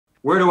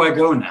Where do I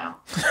go now?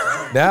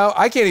 Now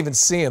I can't even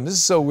see him. This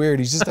is so weird.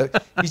 He's just a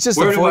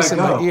Where voice do in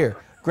I my go? ear.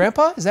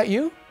 Grandpa, is that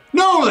you?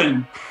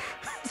 Nolan!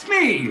 It's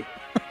me!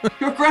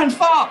 Your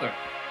grandfather!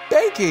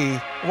 Becky,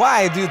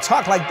 why do you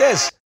talk like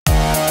this?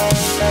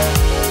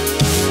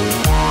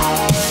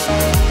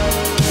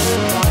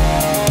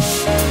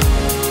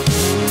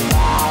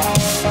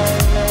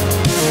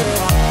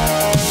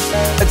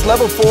 It's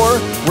level 4.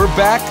 We're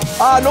back.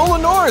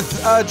 Nolan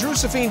North,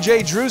 Drusephine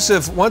J.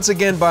 Drusef, once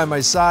again by my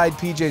side.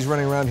 PJ's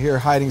running around here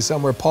hiding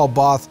somewhere. Paul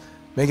Both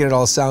making it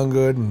all sound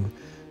good. And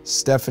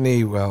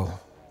Stephanie,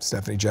 well,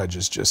 Stephanie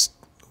Judges just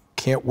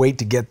can't wait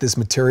to get this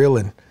material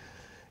and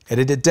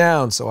edit it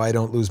down so I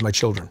don't lose my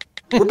children.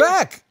 We're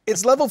back.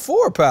 It's level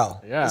 4,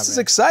 pal. Yeah, this is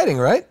exciting,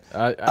 right?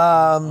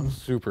 I'm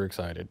super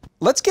excited.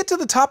 Let's get to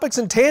the topics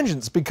and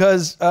tangents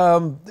because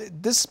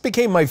this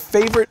became my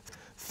favorite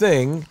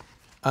thing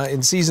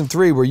in season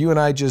 3, where you and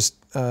I just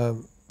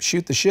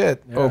shoot the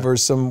shit over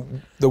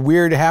the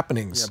weird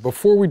happenings. Yeah,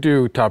 before we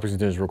do topics and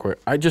tangents real quick,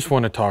 I just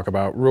want to talk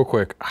about real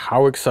quick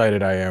how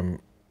excited I am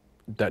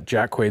that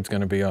Jack Quaid's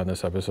going to be on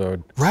this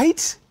episode.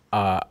 Right?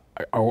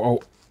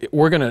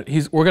 We're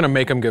gonna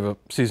make him give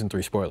season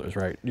 3 spoilers,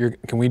 right?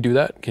 Can we do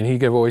that? Can he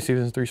give away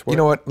season 3 spoilers? You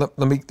know what?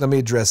 Let me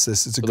address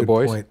this. It's a good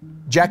point.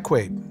 Jack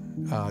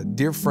Quaid,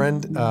 dear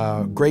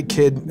friend, great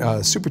kid,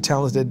 super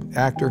talented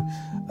actor.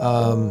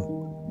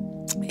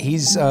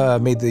 He's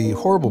made the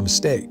horrible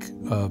mistake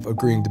of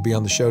agreeing to be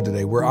on the show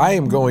today, where I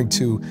am going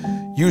to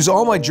use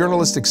all my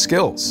journalistic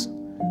skills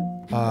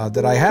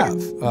that I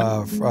have.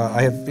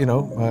 I have,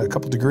 a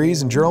couple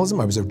degrees in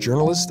journalism. I was a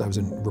journalist. I was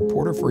a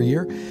reporter for a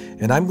year,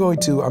 and I'm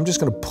just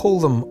going to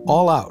pull them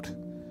all out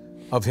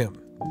of him,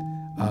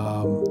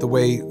 the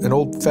way an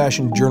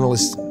old-fashioned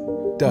journalist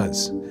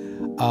does.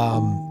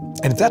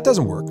 And if that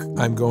doesn't work,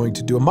 I'm going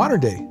to do a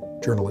modern-day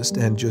journalist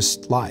and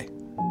just lie.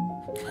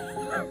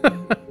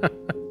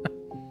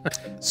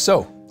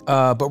 So,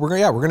 but we're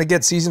gonna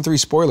get season 3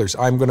 spoilers.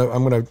 I'm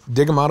gonna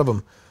dig them out of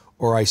them,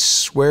 or I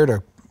swear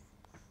to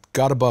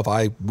God above,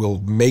 I will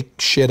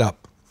make shit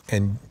up,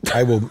 and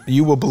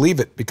you will believe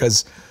it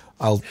because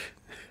I'll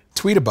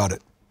tweet about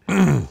it.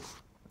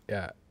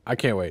 Yeah, I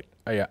can't wait.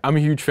 I'm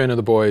a huge fan of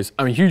The Boys.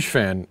 I'm a huge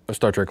fan of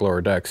Star Trek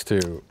Lower Decks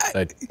too.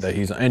 That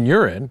he's and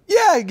you're in.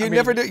 Yeah, you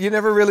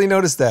never really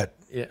noticed that.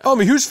 Yeah. Oh,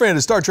 I'm a huge fan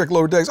of Star Trek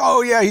Lower Decks.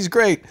 Oh yeah, he's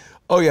great.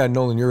 Oh yeah,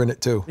 Nolan, you're in it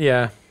too.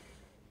 Yeah.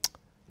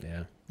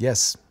 Yeah.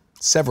 Yes,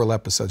 several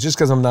episodes, just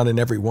because I'm not in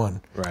every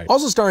one. Right.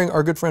 Also starring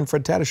our good friend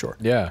Fred Tatasciore.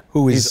 Yeah.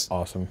 He's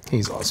awesome.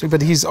 He's awesome,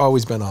 but he's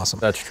always been awesome.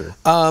 That's true.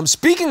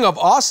 Speaking of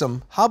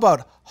awesome, how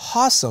about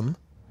Haarmsa?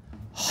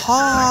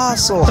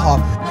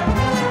 Hasselhoff.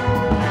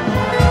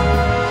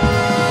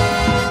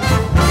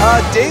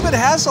 David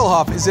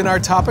Hasselhoff is in our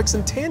topics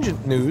and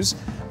tangent news.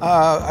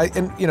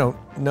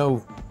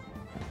 No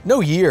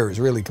year is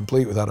really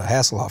complete without a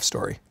Hasselhoff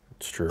story.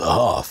 It's true. The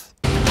Hoff.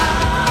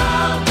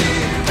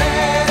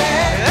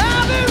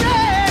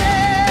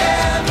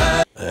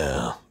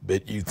 Yeah,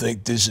 bet you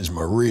think this is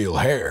my real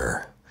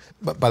hair.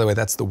 But by the way,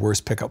 that's the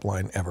worst pickup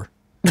line ever.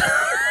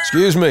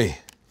 Excuse me.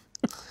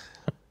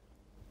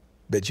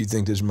 Bet you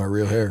think this is my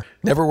real hair.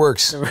 Never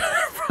works.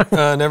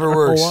 Never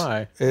works.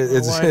 Why? Why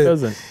it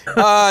doesn't?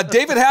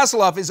 David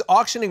Hasselhoff is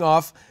auctioning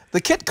off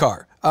the kit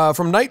car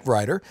from Knight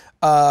Rider.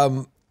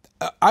 I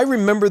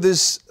remember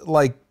this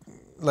like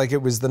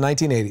it was the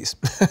 1980s.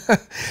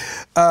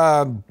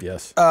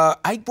 Yes.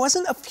 I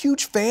wasn't a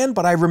huge fan,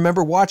 but I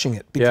remember watching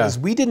it because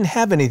we didn't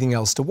have anything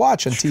else to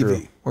watch on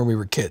TV when we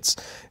were kids.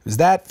 It was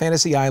that,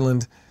 Fantasy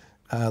Island,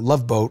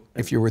 Love Boat,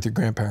 if you're with your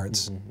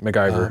grandparents.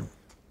 MacGyver.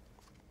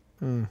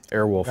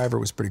 Airwolf. MacGyver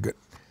was pretty good.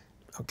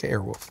 Okay,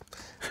 Airwolf.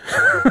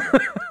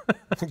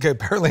 Okay,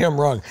 apparently I'm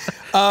wrong.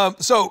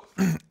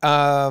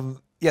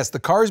 Yes, the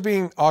car is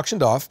being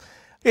auctioned off.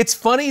 It's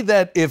funny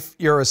that if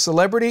you're a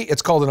celebrity,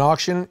 it's called an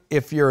auction.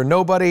 If you're a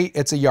nobody,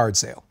 it's a yard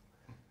sale.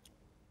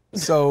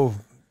 So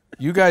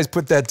you guys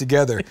put that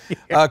together.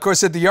 Of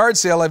course, at the yard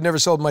sale, I've never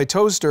sold my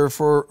toaster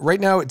for, right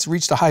now, it's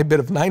reached a high bid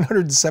of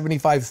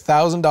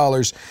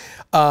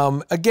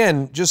 $975,000.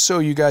 Again, just so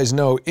you guys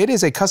know, it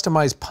is a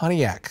customized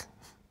Pontiac.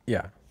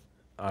 Yeah.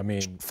 I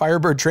mean,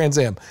 Firebird Trans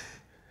Am.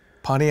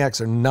 Pontiacs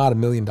are not $1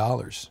 million.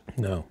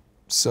 No.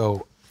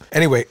 So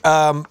anyway,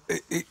 and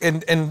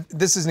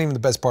this isn't even the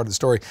best part of the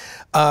story.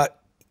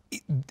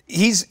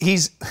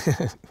 He's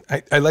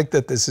I like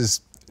that this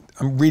is,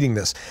 I'm reading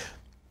this.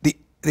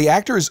 The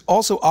actor is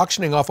also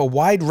auctioning off a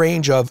wide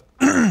range of,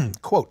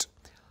 quote,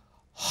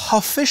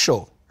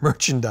 official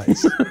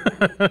merchandise.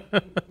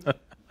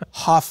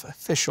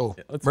 Official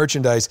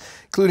merchandise,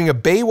 including a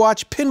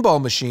Baywatch pinball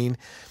machine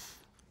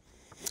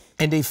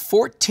and a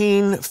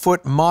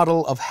 14-foot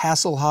model of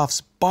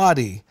Hasselhoff's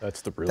body.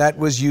 That's the real that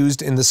was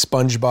used in the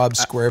SpongeBob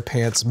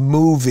SquarePants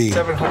movie.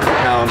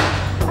 700-pound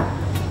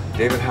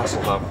David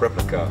Hasselhoff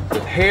replica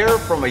with hair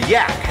from a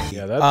yak.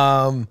 Yeah,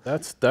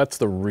 that's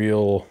the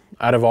real,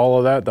 out of all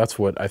of that, that's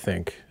what I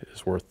think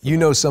is worth. You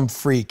know some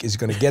freak is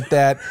going to get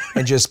that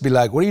and just be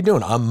like, what are you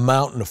doing? I'm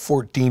mounting a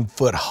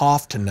 14-foot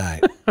Hoff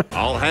tonight.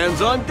 All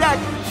hands on deck.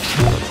 10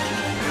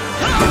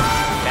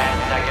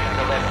 seconds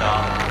to lift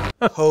off.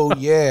 Oh,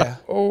 yeah.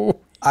 Oh.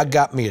 I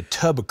got me a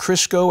tub of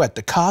Crisco at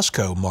the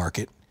Costco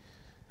market.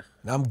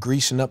 And I'm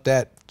greasing up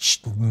that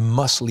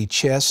muscly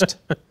chest.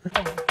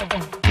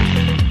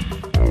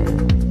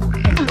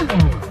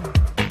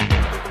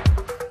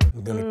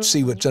 I'm gonna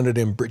see what's under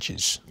them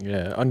britches.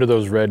 Yeah, under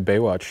those red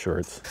Baywatch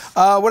shorts.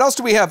 What else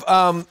do we have?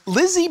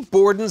 Lizzie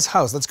Borden's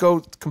house. Let's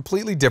go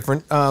completely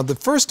different. The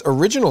first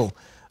original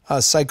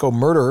psycho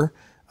murderer,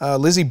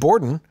 Lizzie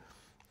Borden.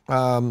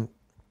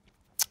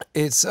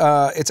 It's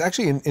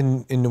actually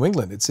in New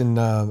England. It's in,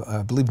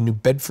 I believe, New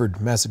Bedford,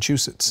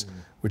 Massachusetts,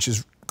 which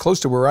is close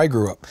to where I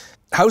grew up.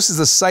 House is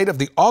the site of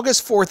the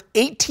August 4th,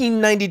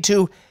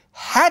 1892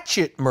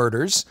 hatchet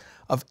murders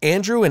of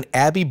Andrew and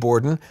Abby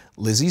Borden,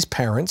 Lizzie's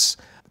parents.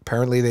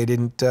 Apparently they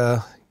didn't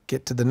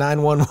get to the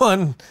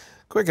 911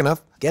 quick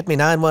enough. Get me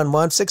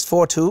 911,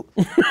 642.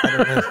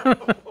 I don't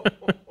know.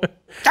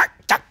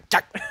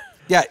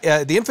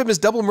 Yeah, the infamous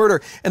double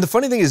murder. And the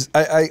funny thing is,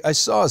 I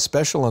saw a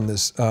special on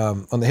this,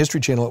 on the History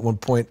Channel at one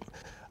point,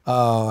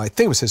 I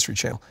think it was History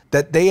Channel,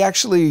 that they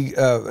actually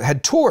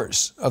had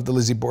tours of the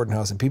Lizzie Borden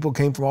house, and people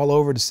came from all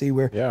over to see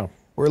where a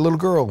little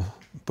girl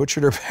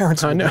butchered her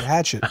parents with a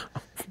hatchet. How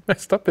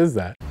messed up is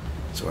that?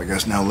 So I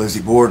guess now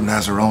Lizzie Borden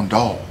has her own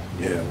doll.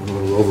 Yeah, we're a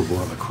little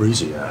overboard on the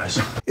crazy eyes.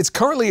 It's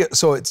currently,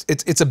 so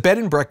it's a bed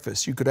and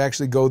breakfast. You could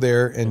actually go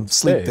there and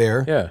sleep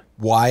there. Yeah.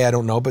 Why, I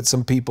don't know, but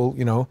some people,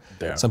 you know,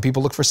 some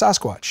people look for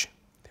Sasquatch.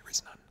 There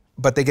is none.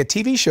 But they get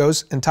TV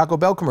shows and Taco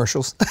Bell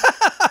commercials.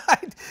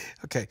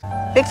 Okay.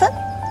 Bigfoot?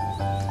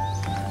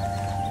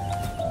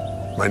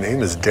 My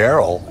name is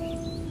Daryl.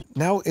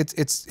 Now it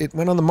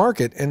went on the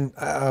market, and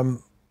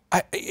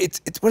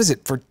it's what is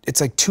it for? It's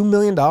like $2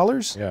 million.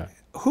 Yeah.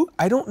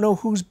 I don't know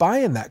who's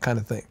buying that kind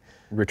of thing.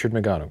 Richard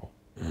McGonigal.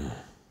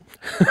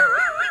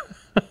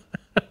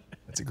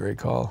 That's a great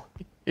call.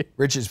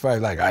 Richard's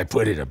probably like, I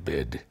put in a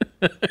bid.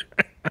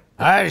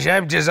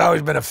 I've just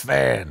always been a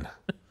fan.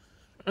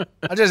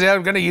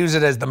 I'm going to use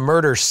it as the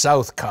Murder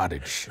South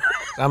cottage.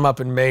 I'm up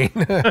in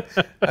Maine.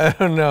 I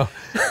don't know.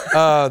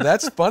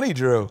 That's funny,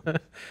 Drew.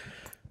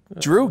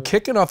 Drew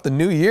kicking off the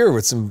new year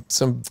with some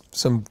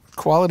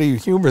quality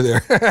humor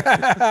there.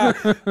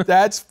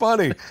 That's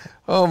funny.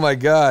 Oh my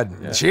God.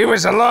 Yeah. She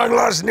was a long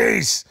lost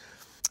niece.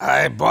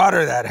 I bought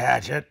her that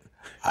hatchet.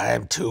 I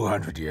am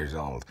 200 years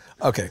old.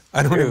 Okay,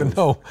 I don't even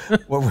know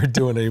what we're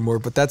doing anymore,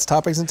 but that's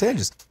Topics and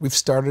Tangents. We've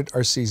started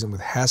our season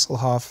with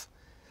Hasselhoff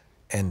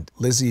and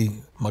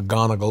Lizzie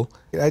McGonigal.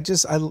 I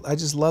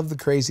just love the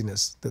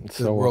craziness that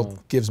the world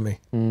gives me.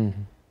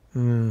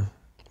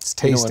 It's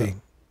tasty.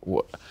 You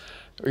know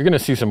you're gonna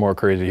see some more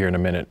crazy here in a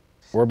minute.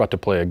 We're about to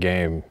play a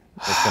game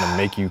that's gonna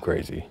make you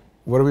crazy.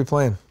 What are we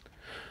playing?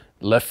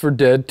 Left 4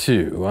 Dead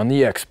 2 on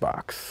the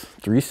Xbox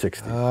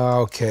 360.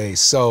 Okay,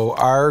 so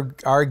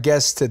our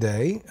guest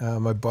today,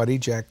 my buddy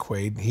Jack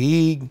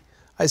Quaid,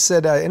 I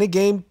said, any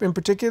game in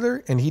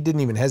particular? And he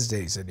didn't even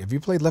hesitate. He said, have you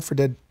played Left 4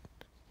 Dead?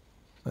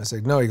 I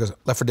said, no. He goes,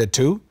 Left 4 Dead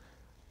 2?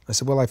 I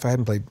said, well, if I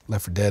hadn't played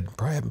Left 4 Dead,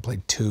 probably haven't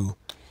played 2.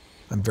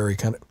 I'm very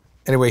kind of...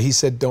 Anyway, he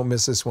said, don't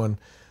miss this one.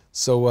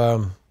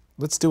 So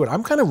let's do it.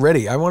 I'm kind of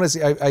ready. I want to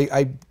see...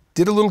 I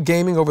did a little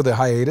gaming over the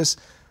hiatus.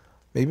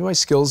 Maybe my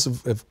skills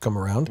have come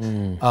around.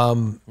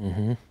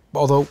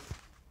 Although,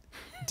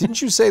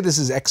 didn't you say this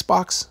is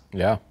Xbox?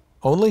 Yeah.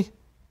 Only?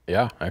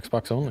 Yeah,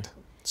 Xbox only.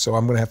 So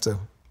I'm going to have to...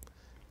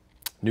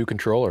 New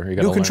controller. You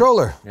New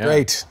controller. Yeah.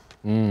 Great.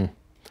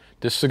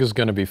 This is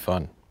going to be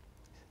fun.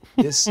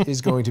 This is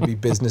going to be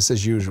business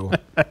as usual.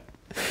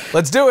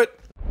 Let's do it.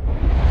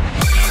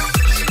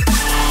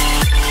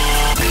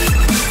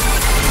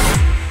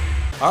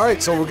 All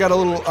right, so we've got a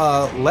little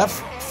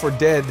Left 4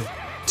 Dead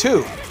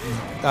 2.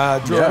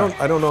 Drew, Yeah.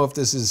 I don't know if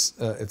this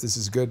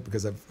is good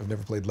because I've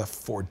never played Left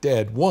 4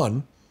 Dead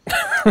 1.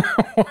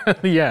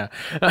 Yeah.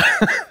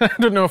 I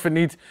don't know if it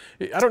needs...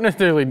 I don't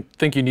necessarily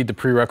think you need the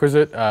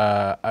prerequisite.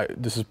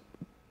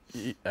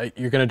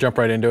 You're going to jump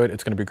right into it.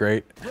 It's going to be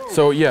great.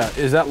 So yeah,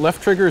 is that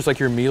left trigger is like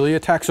your melee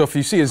attack. So if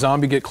you see a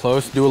zombie get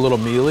close, do a little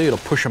melee. It'll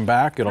push them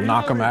back. It'll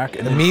knock them back.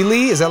 The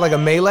melee? Is that like a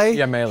melee?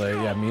 Yeah, melee.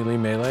 Yeah,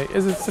 melee.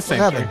 It's the same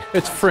What thing. happened?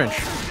 It's French.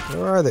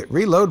 Where are they?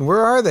 Reloading.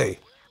 Where are they?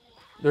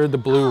 They're the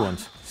blue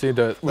ones. See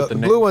the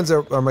blue ones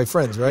are my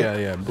friends, right?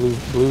 Yeah. Blue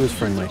is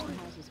friendly.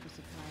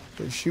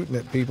 They're shooting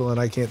at people and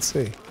I can't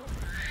see.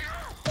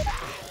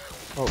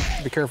 Oh,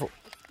 be careful.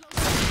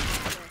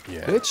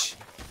 Yeah. Bitch.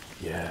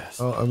 Yes.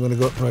 Oh, I'm gonna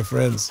go up to my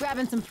friends.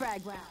 Grabbing some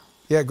frag rounds.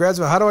 Yeah, grab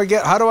some. How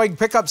do I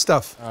pick up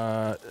stuff?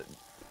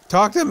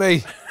 Talk to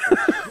me.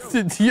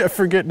 Yeah,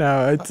 forget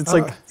now. It's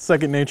like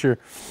second nature.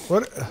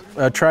 What?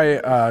 Try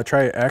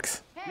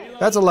X.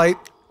 That's a light.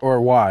 Or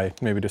Y,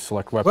 maybe to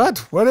select weapon. What?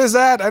 What is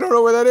that? I don't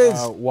know where that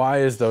is. Y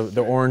is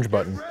the orange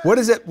button. What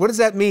is it? What does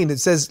that mean? It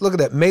says, look at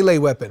that, melee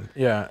weapon.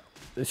 Yeah,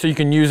 so you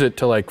can use it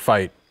to like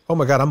fight. Oh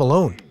my God, I'm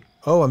alone.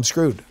 Oh, I'm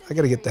screwed. I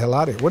gotta get the hell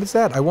out of here. What is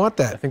that? I want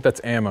that. I think that's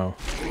ammo.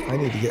 I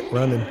need to get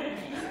running.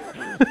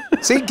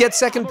 See, get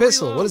second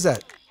pistol. What is that?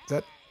 Is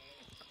that?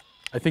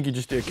 I think you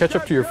just catch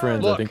up to your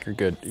friends. Look. I think you're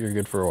good. You're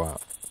good for a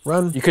while.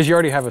 Run. Because you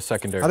already have a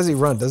secondary. How does he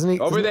run? Doesn't he?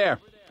 Over there.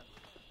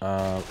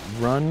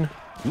 Run.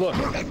 Look.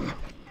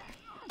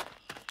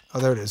 Oh,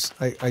 there it is.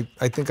 I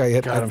think I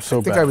hit. God, I'm so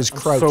I think bad. I was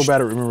crouched. I'm so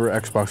bad at remember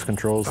Xbox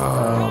controls.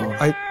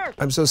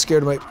 I'm so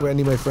scared of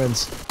any of my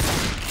friends.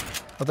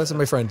 Oh, that's not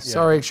my friend.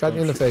 Sorry, shot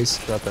me in the face.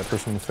 Shot that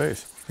person in the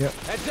face. Yeah,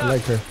 I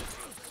like her.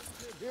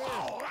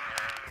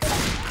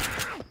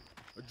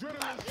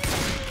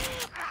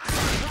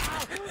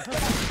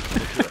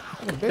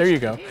 There you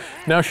go.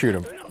 Now shoot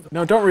him.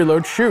 No, don't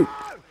reload. Shoot.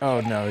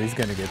 Oh no, he's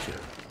gonna get you.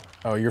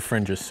 Oh, your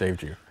friend just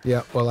saved you.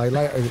 Yeah, well, I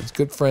like it's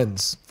good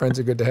friends. Friends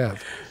are good to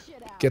have.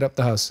 Get up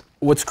the house.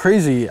 What's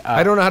crazy?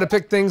 I don't know how to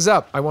pick things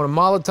up. I want a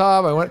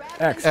Molotov. I want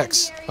X.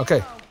 X.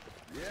 Okay.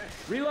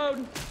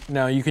 Reload.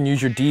 Now you can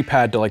use your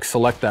D-pad to like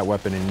select that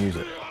weapon and use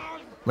it.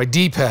 My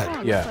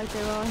D-pad. Yeah. Looks like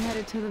they're all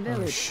headed to the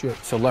village. Oh shit.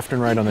 So left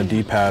and right on the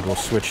D-pad will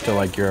switch to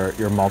like your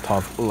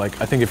Molotov.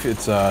 Like I think if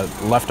it's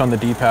left on the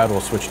D-pad,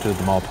 we'll switch to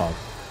the Molotov.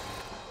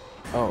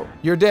 Oh.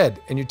 You're dead,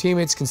 and your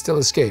teammates can still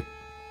escape.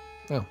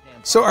 Oh.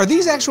 So are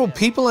these actual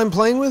people I'm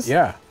playing with?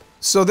 Yeah.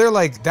 So they're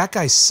like, that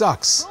guy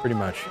sucks. Pretty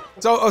much.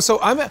 So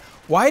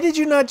why did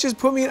you not just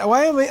put me in,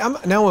 why am I,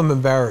 now I'm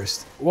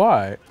embarrassed.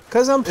 Why?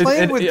 Because I'm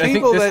playing with I think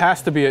people this that...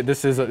 has to be,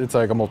 it's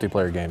like a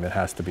multiplayer game. It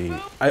has to be,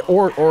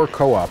 or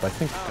co-op. I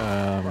think,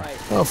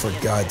 Oh, for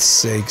God's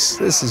sakes.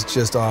 This is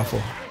just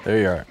awful. there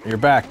you are. You're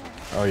back.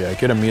 Oh yeah,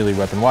 get a melee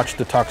weapon. Watch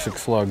the toxic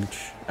sludge,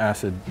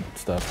 acid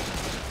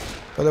stuff.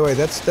 By the way,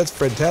 that's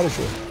Fred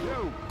Tatasciore.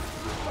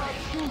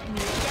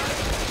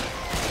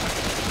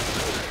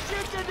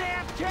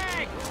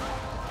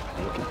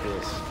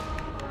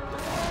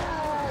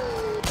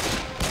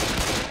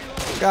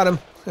 Got him.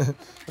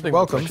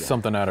 Welcome.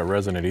 Something out of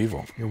Resident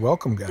Evil. You're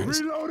welcome, guys.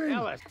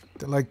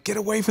 They're like, get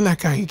away from that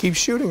guy. He keeps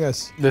shooting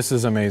us. This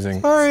is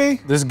amazing. Sorry.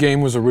 This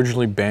game was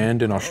originally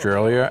banned in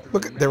Australia.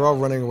 Look, they're all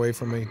running away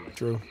from me,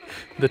 Drew.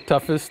 The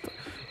toughest,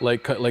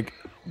 like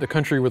the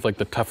country with like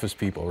the toughest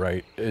people,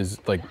 right? Is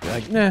like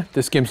nah,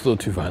 this game's a little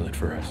too violent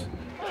for us.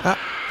 Ah,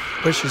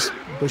 bushes.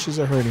 Bushes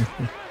are hurting.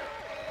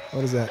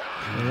 What is that?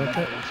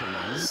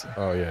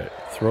 Oh yeah,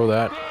 throw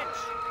that.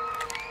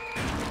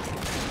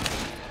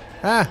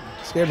 Ah,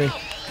 scared me.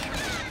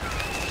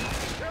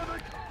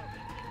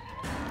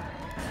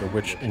 The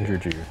witch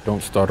injured you.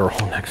 Don't start a roll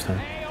next time.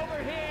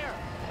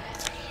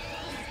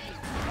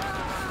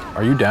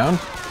 Are you down?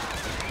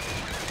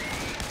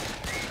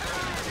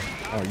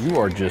 Oh, you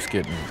are just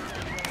getting...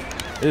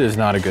 It is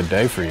not a good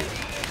day for you.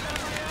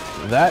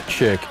 That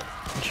chick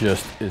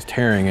just is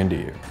tearing into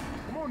you.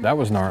 That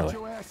was gnarly.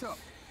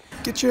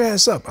 Get your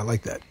ass up. I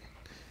like that.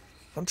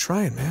 I'm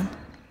trying, man.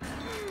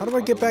 How do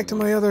I get back to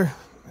my other...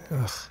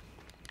 Ugh.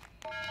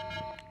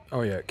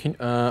 Oh yeah,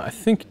 I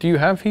think, do you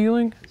have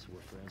healing?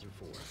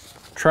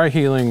 Try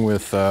healing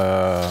with,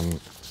 I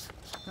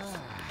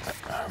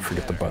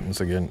forget the buttons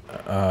again.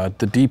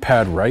 The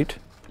D-pad right.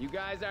 You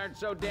guys aren't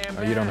so damn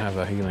Oh, you don't have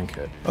a healing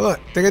kit. Oh, look.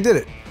 I think I did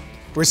it.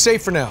 We're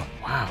safe for now.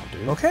 Wow,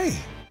 dude. Okay.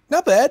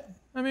 Not bad.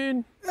 I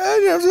mean,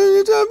 I'm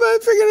figuring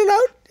it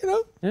out, you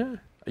know? yeah.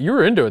 You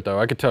were into it though,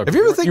 I could tell. Have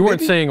you ever think you weren't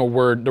maybe- saying a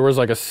word. There was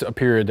like a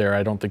period there.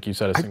 I don't think you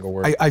said a single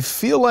word. I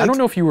feel like... I don't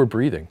know if you were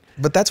breathing.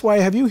 But that's why I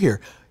have you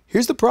here.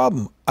 Here's the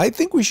problem. I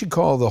think we should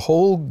call the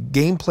whole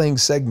game-playing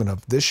segment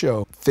of this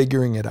show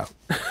Figuring It Out.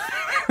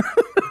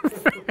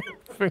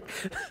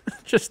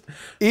 Just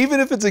Even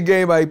if it's a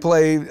game I've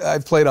played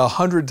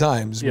 100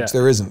 times, Yeah. which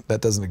there isn't,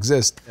 that doesn't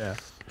exist. yeah.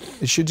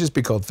 It should just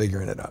be called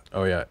Figuring It Out.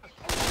 Oh yeah.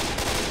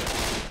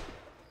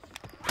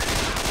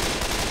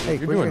 Hey,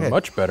 You're where's your doing head?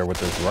 much better with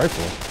this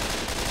rifle.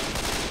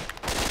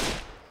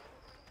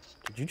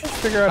 Did you just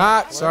figure out?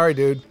 Ah, sorry,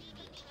 dude.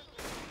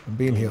 I'm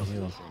being healed.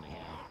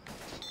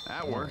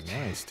 That worked.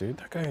 Nice, dude.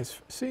 That guy is.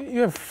 See,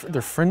 you have.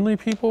 They're friendly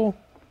people.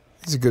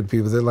 These are good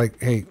people. They're like,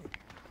 hey,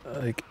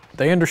 Like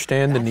they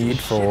understand the need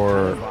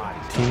for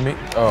teammate.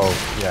 Oh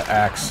yeah,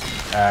 axe.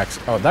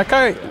 Oh, that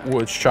guy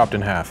was chopped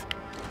in half.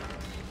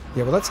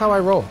 yeah, well, that's how I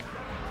roll.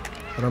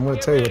 But I'm going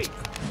to tell you what's...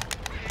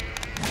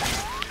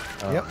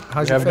 Yep,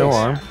 how's You your have face? no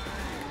arm.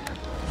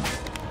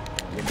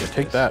 Yeah,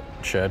 take that,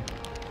 Shed.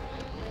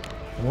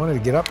 I wanted to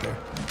get up there.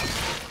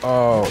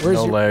 Oh, Where's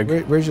no your-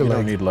 leg. where's your you leg?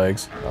 don't need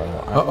legs.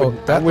 Uh-oh,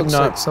 that looks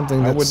like something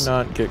I would that's-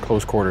 not get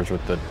close quarters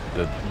with the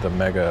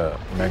mega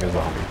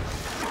zombie.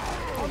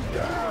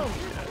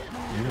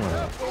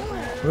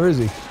 Where is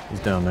he? He's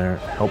down there.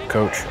 Help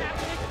coach.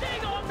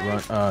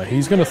 Run.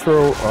 He's gonna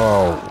throw.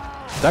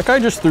 Oh, that guy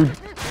just threw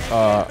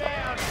a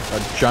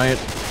giant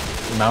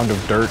mound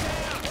of dirt,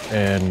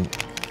 and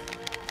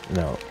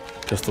no,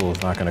 pistol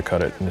is not gonna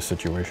cut it in this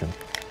situation.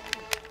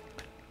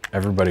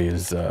 Everybody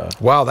is.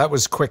 Wow, that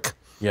was quick.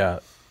 Yeah.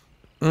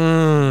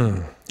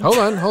 Hold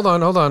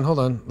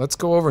on. Let's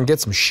go over and get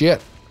some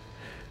shit.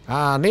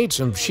 I need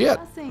some shit.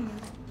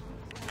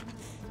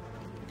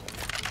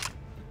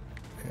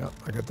 Yeah,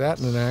 I got that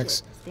and an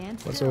axe.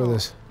 What's over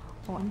this?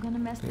 Oh, I'm gonna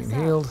mess Being this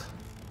up. healed.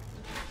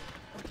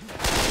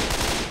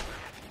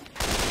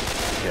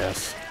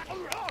 Yes.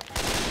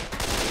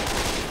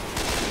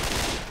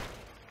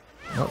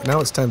 Oh, now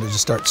it's time to just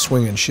start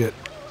swinging shit.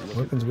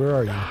 Weapons, where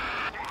are you?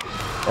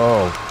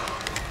 Oh.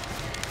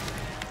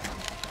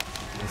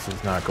 This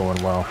is not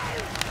going well.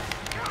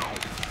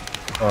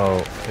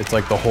 Oh, it's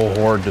like the whole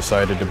horde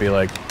decided to be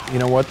like, you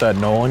know what, that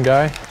Nolan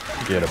guy?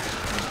 Get him.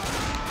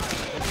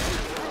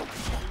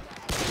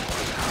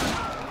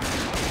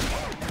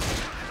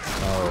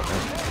 Oh,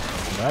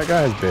 that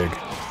guy's big.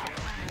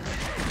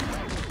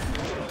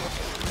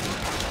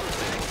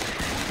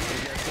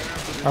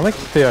 I like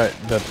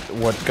that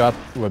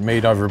what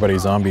made everybody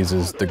zombies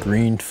is the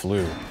green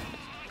flu.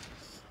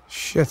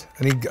 Shit,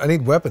 I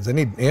need weapons. I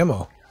need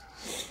ammo.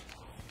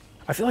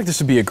 I feel like this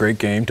would be a great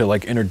game to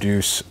like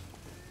introduce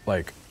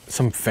like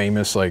some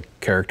famous like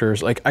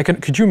characters. Like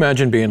could you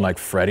imagine being like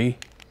Freddy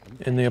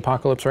in the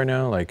apocalypse right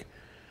now? Like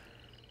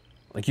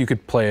you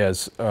could play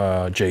as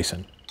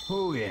Jason.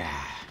 Oh yeah.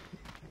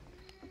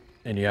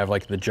 And you have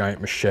like the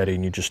giant machete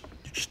and you're just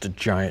a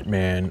giant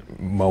man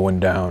mowing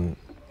down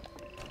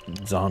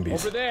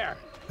zombies. Over there.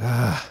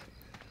 I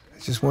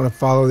just want to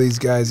follow these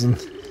guys and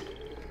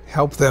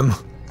help them.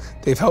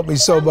 They've helped me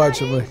so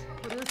much. I'm like,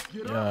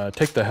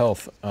 take the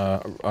health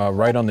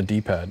right on the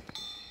D-pad.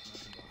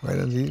 Right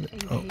on the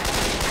oh,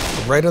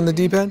 right on the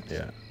D-pad?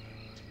 Yeah.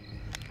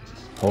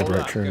 Hold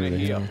right trigger to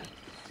heal.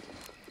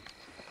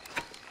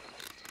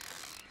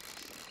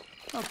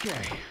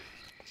 Okay.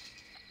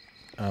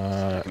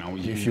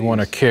 If you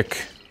want to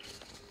kick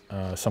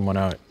someone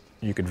out,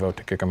 you could vote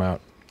to kick them out.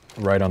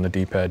 Right on the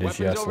D-pad is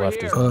yes,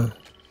 left is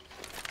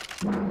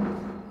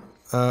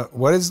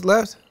what is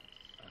left?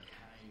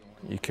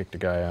 You kicked a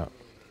guy out.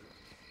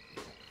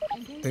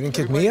 They didn't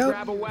kick me out?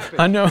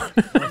 I know.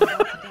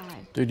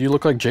 Dude, you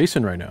look like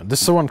Jason right now.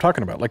 This is what I'm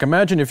talking about. Like,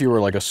 imagine if you were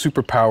like a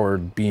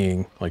super-powered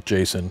being like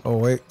Jason. Oh,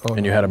 wait. Oh,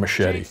 and you had a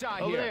machete.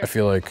 I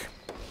feel like...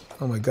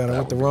 Oh my God, I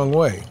went the wrong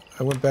way.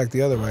 I went back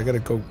the other way. I gotta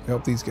go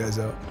help these guys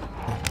out.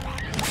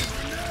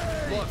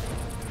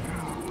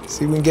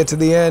 See if we can get to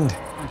the end.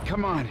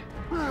 Come on.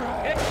 Go.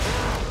 Get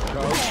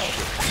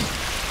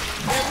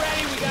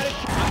ready, we gotta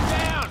shut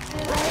down.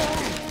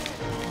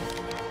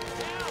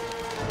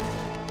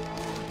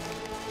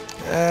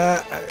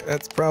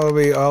 That's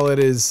probably all it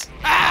is.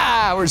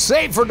 Ah, we're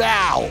safe for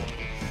now.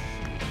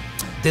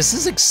 This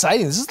is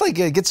exciting. This is like,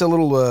 it gets a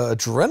little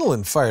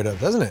adrenaline fired up,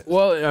 doesn't it?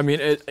 Well, I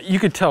mean, you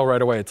could tell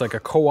right away. It's like a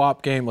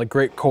co-op game, like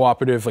great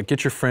cooperative, like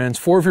get your friends,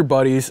 4 of your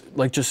buddies,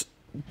 like just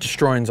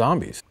destroying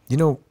zombies. You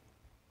know,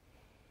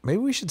 maybe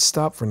we should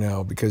stop for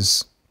now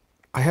because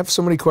I have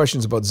so many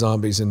questions about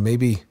zombies and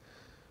maybe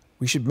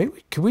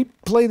can we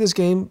play this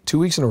game 2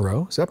 weeks in a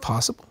row? Is that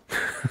possible?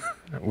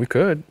 We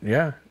could,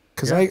 yeah.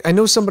 Because I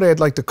know somebody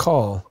I'd like to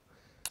call.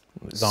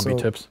 Zombie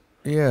tips.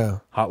 Yeah.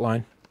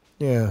 Hotline.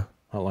 Yeah.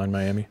 Hotline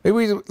Miami.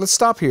 Maybe let's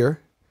stop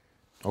here.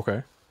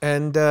 Okay.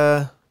 And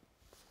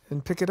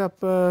pick it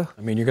up. I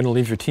mean, you're gonna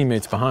leave your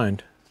teammates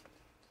behind.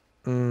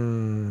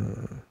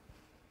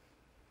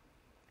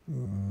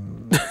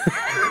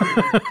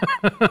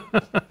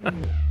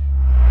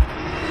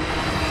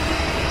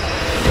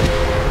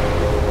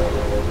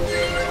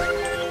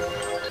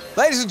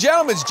 Ladies and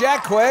gentlemen, it's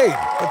Jack Quaid.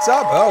 What's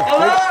up? Oh,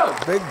 hello.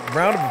 Big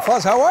round of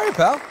applause. How are you,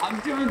 pal?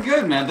 I'm doing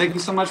good, man. Thank you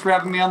so much for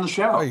having me on the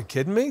show. Are you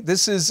kidding me?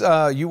 This is,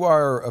 you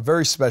are a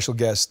very special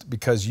guest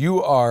because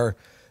you are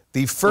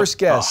the first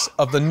guest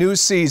of the new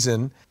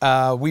season.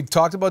 We've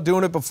talked about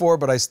doing it before,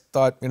 but I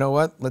thought, you know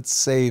what?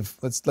 Let's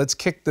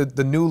kick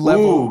the new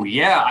level. Ooh,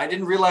 yeah. I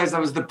didn't realize I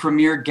was the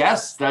premier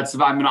guest.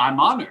 I'm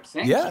honored.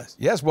 Thank you.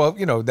 Yes. Well,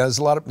 you know, there's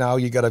a lot of, now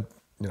you got to,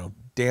 you know,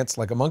 dance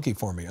like a monkey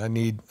for me. I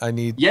need.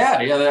 Yeah.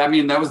 I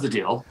mean, that was the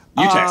deal.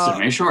 You texted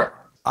me, sure.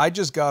 I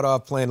just got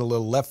off playing a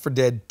little Left 4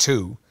 Dead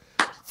 2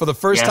 for the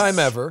first time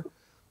ever.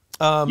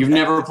 You've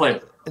never played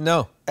it?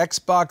 No.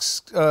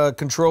 Xbox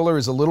controller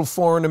is a little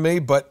foreign to me,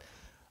 but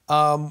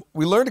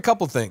we learned a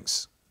couple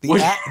things. What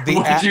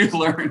did you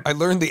learn? I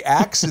learned the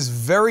axe is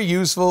very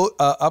useful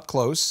up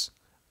close.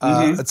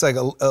 It's like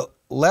a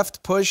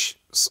left push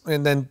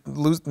and then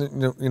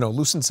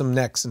loosen some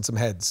necks and some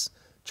heads.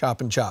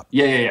 Chop and chop.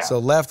 Yeah. So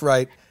left,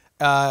 right.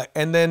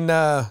 And then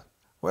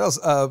what else?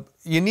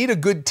 You need a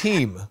good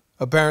team,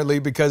 apparently,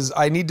 because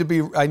I needed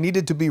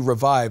to be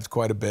revived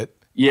quite a bit.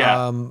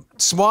 Yeah.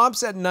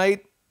 Swamps at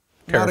night,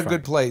 not a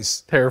good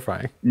place.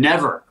 Terrifying.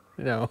 Never.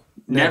 No.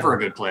 Never a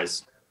good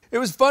place. It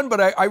was fun, but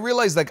I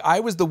realized like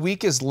I was the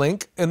weakest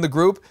link in the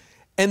group.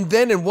 And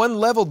then in one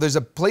level, there's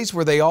a place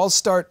where they all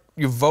start,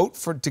 you vote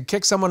to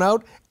kick someone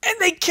out, and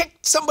they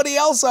kicked somebody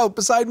else out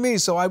beside me.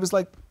 So I was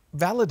like,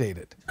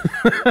 validated.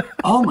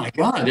 Oh my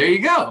God, there you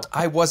go.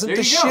 I wasn't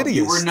the shittiest.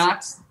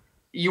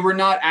 You were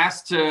not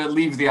asked to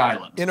leave the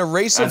island. In a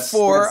race of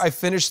 4, I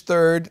finished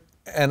 3rd,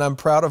 and I'm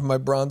proud of my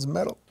bronze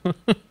medal.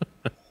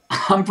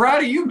 I'm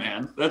proud of you,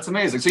 man. That's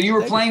amazing. So you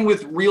were playing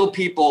with real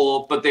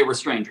people, but they were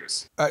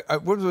strangers.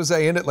 What was I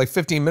in it? Like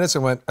 15 minutes, I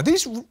went, are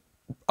these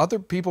other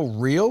people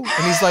real?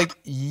 And he's like,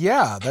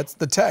 yeah, that's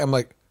the tag. I'm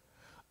like,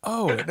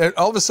 oh, and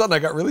all of a sudden I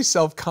got really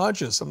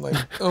self-conscious. I'm like,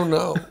 oh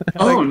no.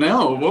 Oh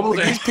no, what will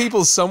these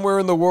people somewhere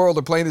in the world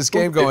are playing this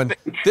game going,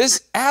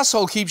 this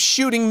asshole keeps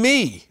shooting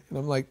me. And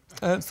I'm like,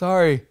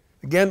 sorry.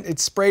 Again, it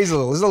sprays a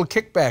little. There's a little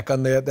kickback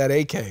on that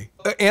AK.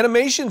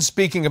 Animation,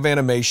 speaking of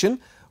animation,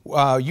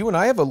 you and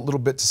I have a little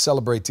bit to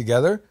celebrate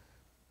together.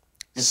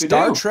 Yes, we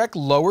Star do. Trek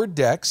Lower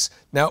Decks,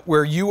 now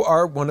where you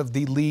are one of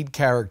the lead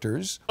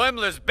characters.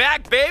 Boimler's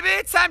back, baby.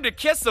 It's time to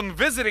kiss some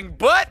visiting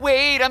butt.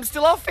 Wait, I'm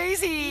still all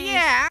phasey.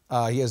 Yeah.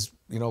 He has,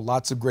 you know,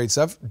 lots of great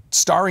stuff,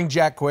 starring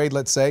Jack Quaid,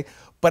 let's say.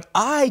 But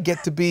I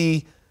get to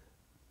be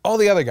all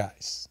the other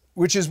guys,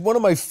 which is one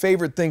of my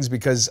favorite things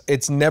because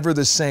it's never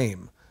the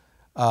same.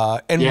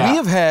 And we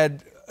have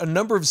had a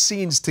number of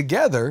scenes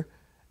together,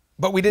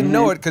 but we didn't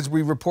know it because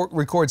we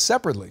record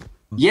separately.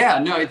 Yeah,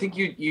 no, I think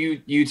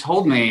you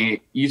told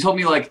me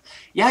like,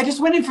 yeah, I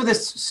just went in for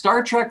this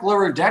Star Trek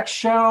Lower Decks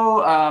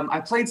show. I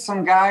played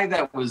some guy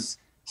that was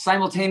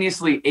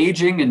simultaneously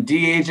aging and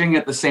de-aging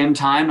at the same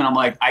time, and I'm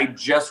like, I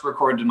just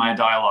recorded my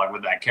dialogue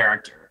with that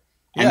character,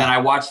 and then I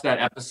watched that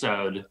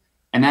episode,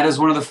 and that is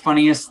one of the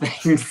funniest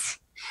things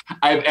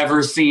I've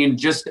ever seen.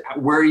 Just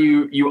where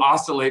you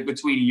oscillate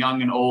between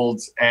young and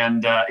old,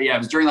 and it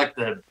was during like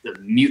the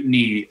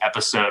mutiny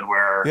episode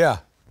where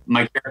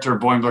my character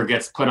Boimler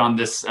gets put on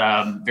this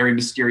very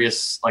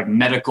mysterious like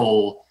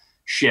medical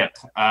ship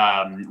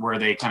where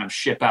they kind of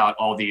ship out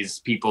all these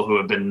people who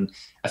have been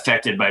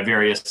affected by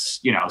various,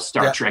 you know,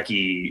 Star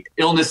Trek-y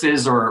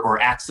illnesses or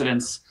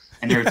accidents,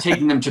 and they're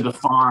taking them to the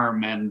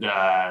farm, and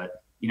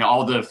you know,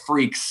 all the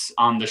freaks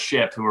on the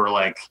ship who are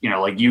like, you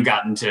know, like you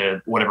got into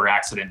whatever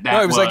accident that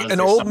No, it was like an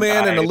old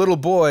man and a little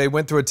boy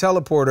went through a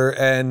teleporter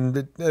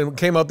and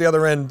came out the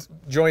other end,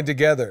 joined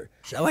together.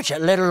 So it's a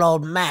little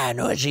old man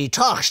who, as he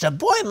talks to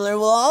Boimler,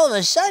 will all of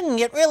a sudden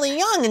get really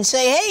young and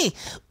say, hey,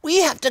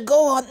 we have to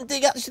go on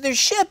to their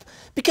ship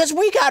because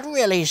we got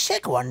really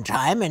sick one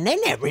time, and then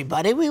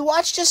everybody we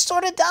watched just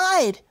sort of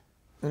died.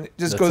 And it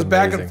just goes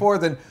back and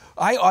forth. And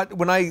I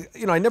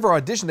never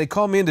auditioned. They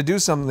called me in to do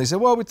something. They said,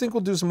 well, we think we'll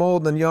do some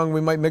old and young.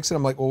 We might mix it.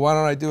 I'm like, well, why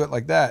don't I do it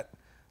like that?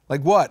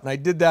 Like what? And I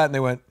did that, and they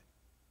went,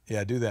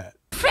 yeah, do that.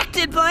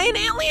 Affected by an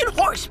alien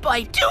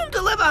horsebite, doomed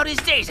to live out his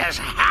days as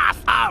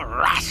half a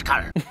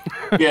rascal.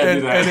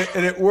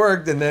 And it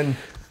worked. And then,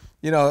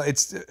 you know,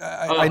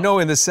 I know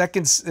in the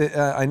second,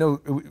 I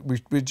know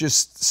we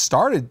just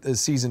started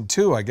season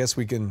 2. I guess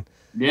we can.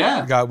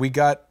 Yeah. We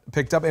got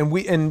picked up,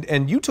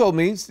 and you told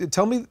me,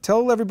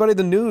 tell everybody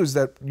the news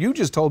that you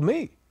just told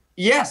me.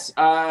 Yes,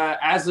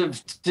 as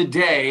of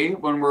today,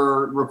 when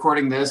we're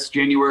recording this,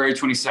 January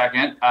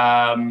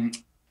 22nd,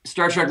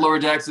 Star Trek Lower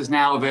Decks is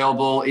now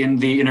available in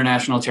the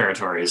international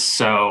territories.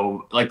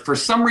 So, like, for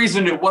some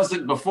reason it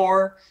wasn't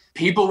before.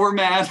 People were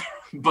mad,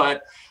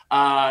 but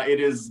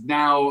it is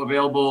now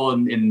available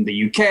in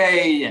the UK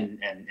and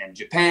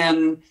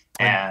Japan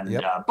and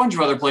a bunch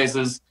of other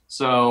places.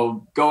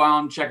 So go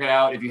out and check it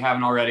out if you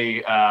haven't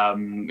already.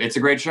 It's a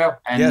great show,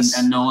 and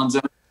Nolan's in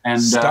it.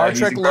 And Star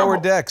Trek Lower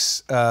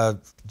Decks,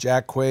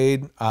 Jack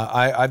Quaid.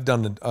 I've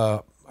done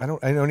I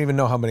don't even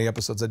know how many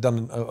episodes. I've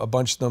done a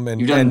bunch of them,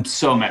 and you've done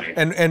so many.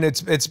 And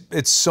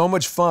it's so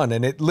much fun,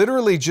 and it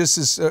literally just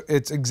is.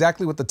 It's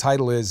exactly what the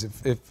title is.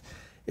 If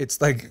it's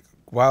like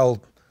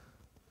while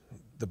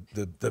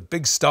the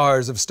big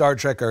stars of Star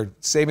Trek are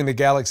saving the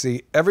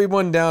galaxy,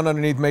 everyone down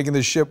underneath making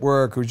this ship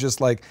work who's just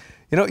like,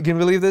 you know, can you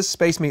believe this?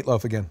 Space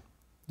meatloaf again.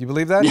 You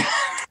believe that?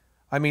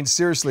 I mean,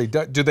 seriously,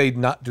 do they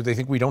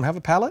think we don't have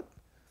a palate?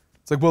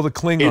 It's like, well, the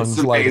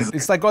Klingons like it.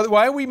 It's like,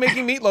 why are we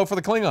making meatloaf for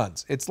the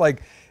Klingons? It's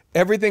like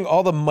everything,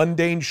 all the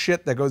mundane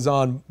shit that goes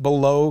on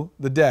below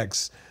the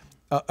decks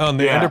on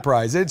the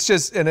Enterprise. It's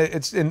just, and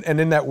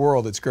in that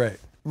world, it's great.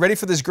 Ready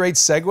for this great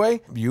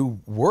segue? You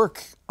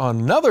work on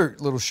another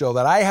little show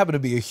that I happen to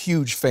be a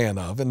huge fan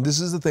of, and this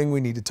is the thing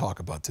we need to talk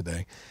about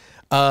today.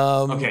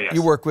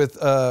 You work with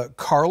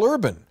Karl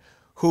Urban,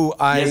 who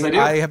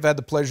I have had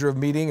the pleasure of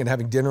meeting and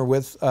having dinner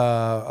with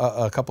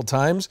a couple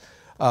times.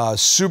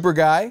 Super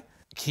guy.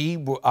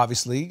 He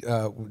obviously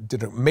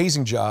did an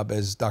amazing job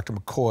as Dr.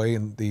 McCoy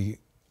in the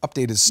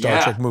updated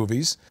Star Trek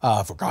movies.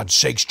 For God's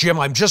sakes, Jim,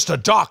 I'm just a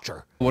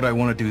doctor. Would I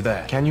want to do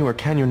that? Can you or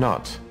can you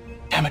not?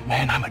 Damn it,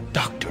 man, I'm a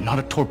doctor, not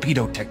a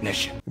torpedo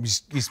technician.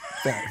 He's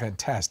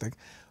fantastic.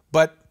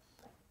 But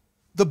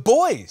The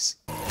Boys.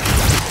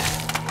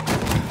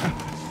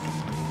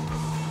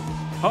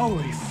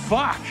 Holy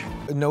fuck.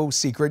 No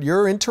secret,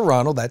 you're in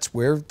Toronto. That's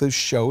where the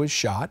show is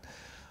shot.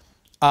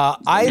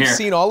 I have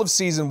seen all of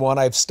season 1.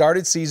 I've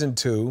started season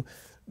 2.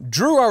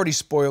 Drew already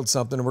spoiled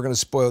something, and we're going to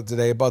spoil it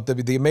today, about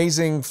the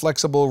amazing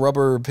flexible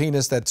rubber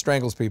penis that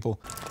strangles people.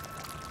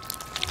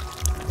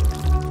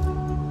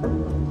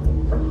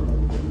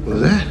 What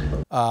was that?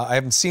 I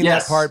haven't seen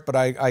that part, but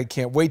I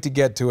can't wait to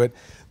get to it.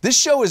 This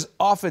show is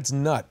off its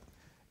nut,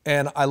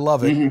 and I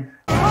love it.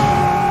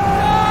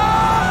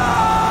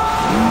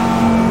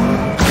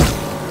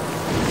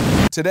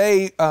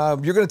 Today,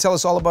 you're going to tell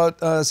us all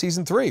about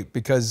season 3,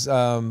 because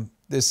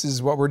this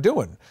is what we're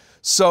doing.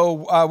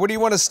 So, where do you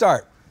want to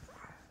start?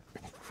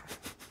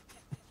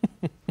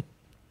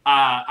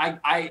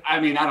 I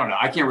mean, I don't know.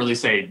 I can't really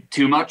say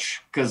too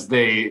much because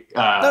they.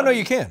 No,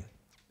 you can.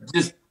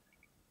 Just.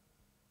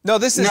 No,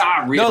 this is.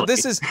 Not really. No,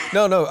 this is.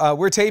 No.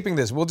 We're taping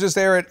this. We'll just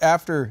air it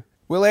after.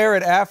 We'll air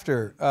it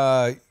after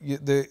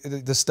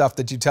the stuff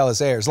that you tell us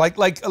airs. Like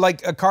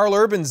Karl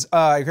Urban's.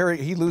 I heard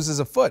he loses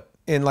a foot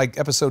in like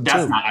episode 2.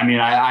 That's not. I mean,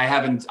 I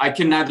haven't. I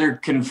can neither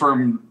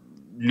confirm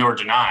nor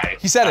deny.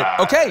 He said it.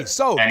 Okay,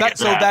 so any of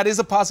that is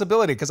a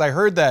possibility because I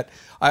heard that.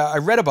 I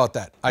read about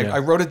that. I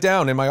wrote it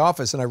down in my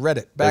office and I read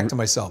it back to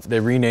myself. They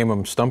rename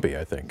him Stumpy,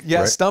 I think.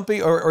 Yeah, right?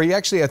 Stumpy, or he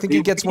actually, I think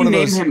he gets one of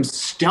those. Name him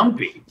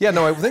Stumpy. Yeah,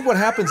 no, I think what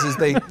happens is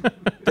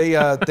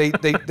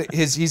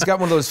he's got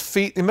one of those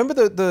feet. Remember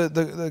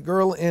the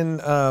girl in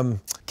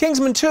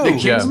Kingsman 2? The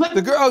Kingsman?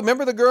 The girl.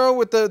 Remember the girl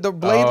with the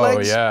blade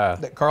legs? Oh yeah.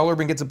 That Carl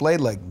Urban gets a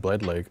blade leg.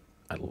 Blade leg.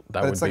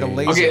 That It's would like a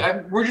be... laser. Okay,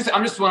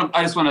 I just want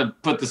to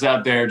put this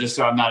out there just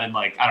so I'm not in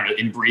like, I don't know,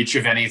 in breach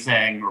of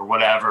anything or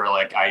whatever.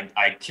 Like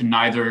I can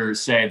neither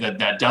say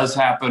that does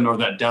happen or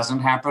that doesn't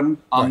happen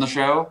on the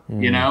show,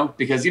 you know,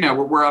 because, you know,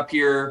 we're up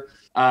here,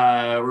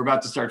 we're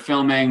about to start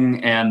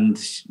filming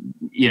and,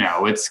 you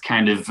know, it's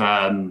kind of,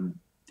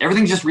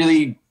 everything's just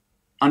really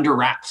under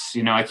wraps.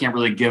 You know, I can't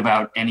really give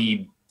out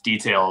any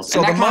details. So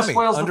and that the kind of mummy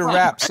spoils the under fun,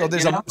 wraps. So right?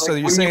 there's You know? so Like,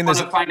 you're when saying you there's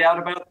want to find out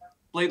about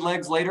blade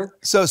legs later.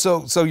 So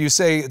you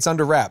say it's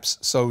under wraps.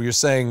 So you're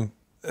saying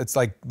it's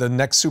like the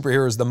next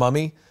superhero is the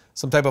mummy,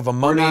 some type of a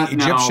mummy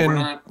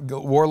Egyptian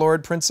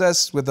warlord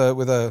princess with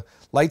a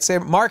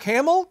lightsaber. Mark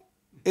Hamill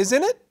is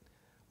in it.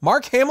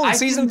 Mark Hamill in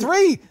season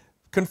 3,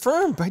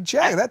 confirmed by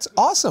Jack. That's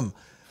awesome.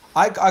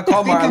 I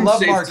love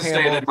Mark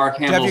Hamill.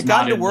 Have you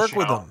gotten to work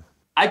with him?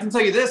 I can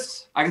tell you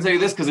this.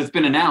 Because it's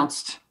been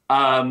announced.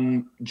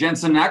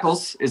 Jensen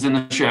Ackles is in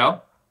the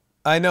show.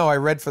 I know. I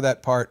read for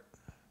that part.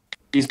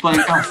 He's playing.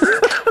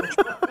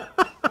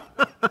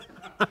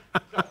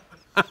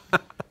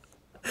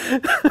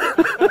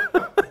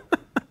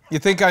 You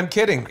think I'm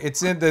kidding?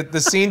 It's in the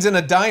scene's in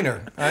a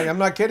diner. I'm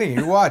not kidding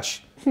you.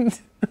 Watch.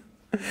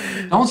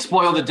 Don't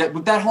spoil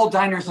that whole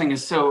diner thing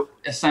is so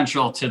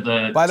essential to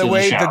the. By the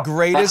way, the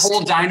greatest. That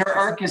whole diner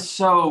arc is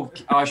so.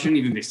 Oh, I shouldn't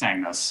even be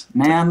saying this,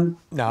 man.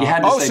 No. You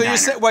had to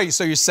say wait.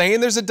 So you're saying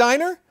there's a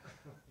diner?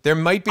 There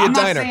might be a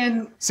diner.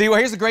 Saying... See, well,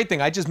 here's the great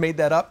thing. I just made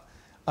that up,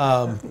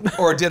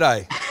 or did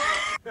I?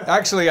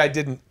 Actually, I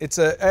didn't.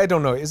 I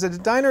don't know. Is it a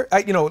diner?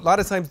 You know, a lot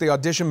of times the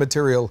audition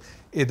material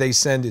they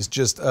send is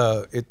just,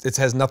 it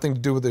has nothing to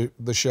do with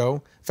the show.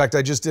 In fact,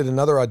 I just did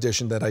another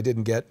audition that I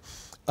didn't get.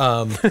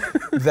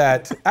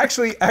 That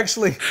actually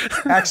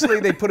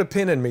they put a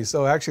pin in me.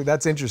 So actually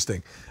that's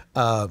interesting.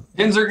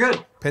 Pins are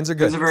good. Pins are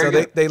good. Very so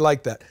good. They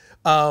like that.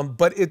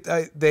 But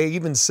they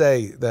even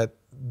say that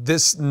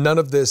none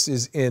of this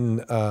is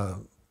in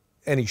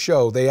any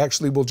show. They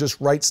actually will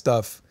just write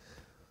stuff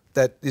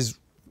that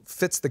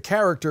fits the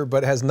character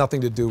but has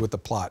nothing to do with the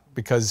plot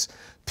because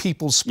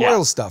people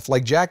spoil stuff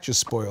like Jack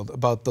just spoiled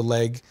about the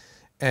leg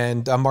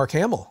and Mark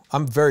Hamill.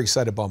 I'm very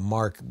excited about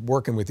Mark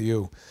working with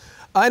you.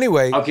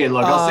 Anyway. Okay,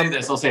 look, I'll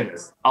say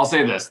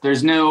this.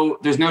 There's no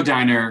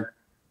diner.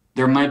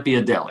 There might be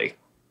a deli.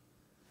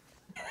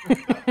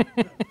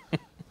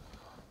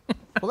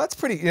 Well, that's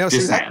pretty. You know,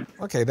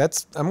 okay.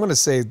 I'm going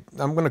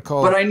to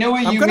call. But I know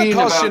what you mean. I'm going to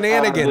call about,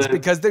 shenanigans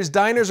because there's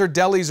diners or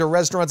delis or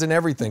restaurants and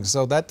everything,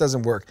 so that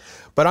doesn't work.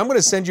 But I'm going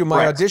to send you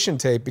my audition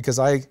tape because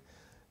I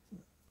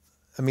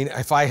mean,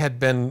 if I had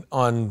been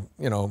on,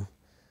 you know,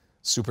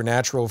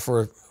 Supernatural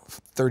for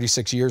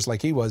 36 years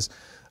like he was,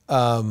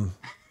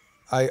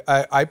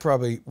 I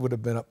probably would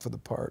have been up for the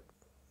part.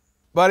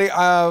 Buddy,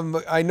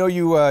 I know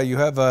you have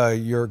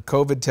your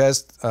COVID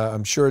test.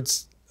 I'm sure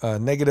it's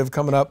negative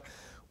coming up.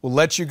 We'll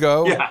let you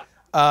go. Yeah.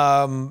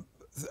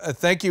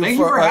 Thank you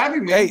for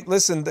having me. Hey,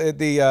 listen,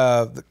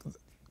 we're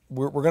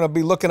going to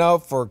be looking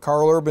out for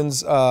Carl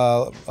Urban's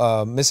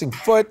missing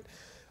foot.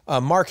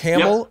 Mark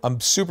Hamill, I'm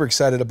super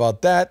excited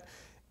about that.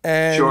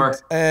 And, sure.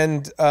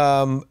 And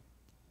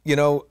you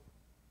know,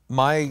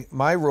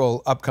 my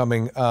role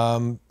upcoming.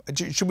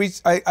 Should we?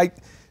 Do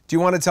you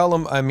want to tell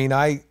them? I mean,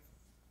 I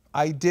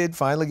did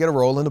finally get a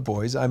role in The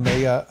Boys. I'm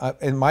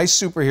in my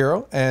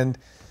superhero and.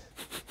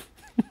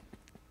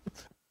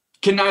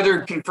 Can neither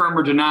confirm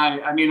or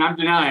deny. I mean, I'm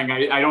denying.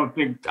 I don't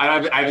think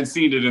I haven't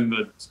seen it in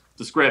the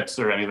scripts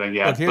or anything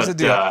yet. Look, here's the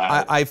deal.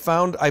 I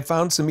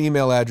found some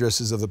email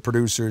addresses of the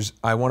producers.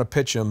 I want to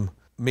pitch them.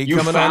 You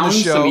coming on the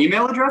show. Some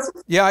email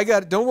addresses? Yeah, I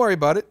got it. Don't worry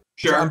about it.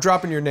 Sure. I'm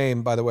dropping your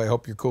name, by the way. I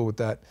hope you're cool with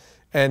that.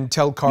 And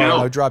tell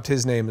Carl I dropped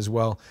his name as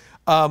well.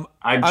 I'm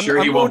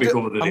sure he won't be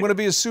cool with it. I'm going to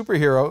be a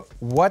superhero.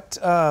 What?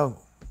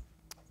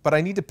 But I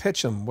need to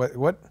pitch him.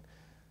 What?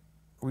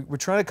 We're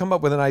trying to come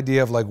up with an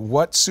idea of like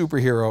what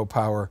superhero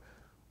power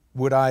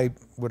would I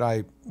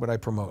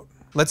promote?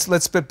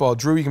 Let's spitball.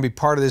 Drew, you can be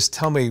part of this.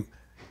 Tell me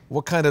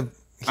what kind of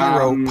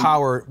hero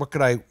power. What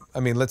could I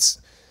mean, let's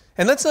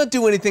not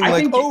do anything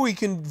like we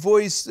can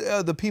voice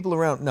the people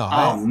around.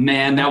 No.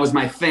 Man, that was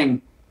my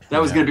thing. That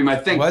was going to be my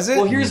thing. Was it?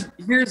 Well,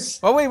 here's.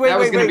 Oh wait.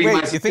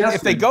 You think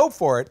if they go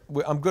for it,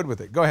 I'm good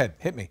with it. Go ahead,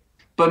 hit me.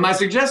 But my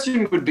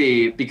suggestion would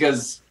be,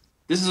 because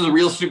this is a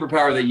real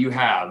superpower that you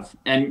have,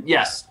 and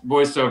yes,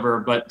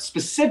 voiceover, but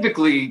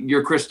specifically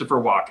you're Christopher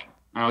Walken.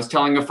 I was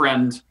telling a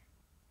friend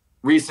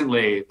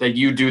recently that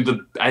you do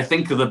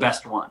the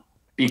best one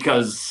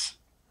because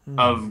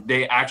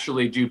they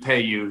actually do pay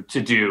you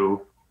to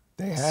do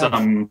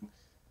some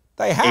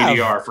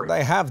ADR for you.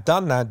 They have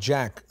done that,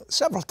 Jack,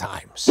 several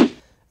times.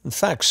 In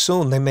fact,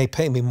 soon they may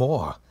pay me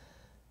more.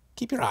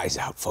 Keep your eyes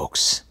out,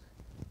 folks.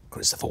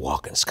 Christopher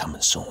Walken's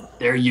coming soon.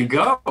 There you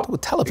go. Do a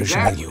television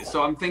Exactly. with you.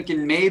 So I'm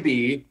thinking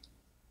maybe,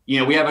 you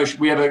know, we have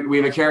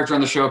a character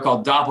on the show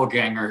called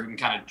Doppelganger who can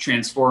kind of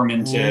transform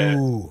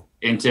into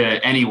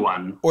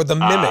anyone. Or the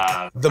mimic.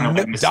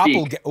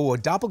 Mystique. A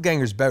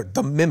doppelganger's better.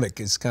 The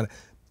mimic is kind of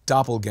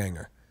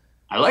doppelganger.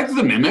 I like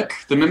the mimic.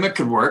 The mimic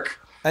could work.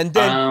 And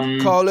then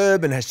Carl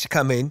Urban has to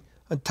come in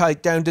and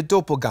take down the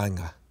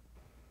doppelganger.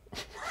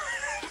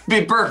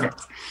 Be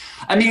perfect.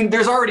 I mean,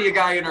 there's already a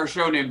guy in our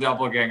show named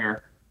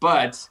Doppelganger,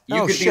 but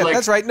you could be like...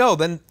 That's right. No,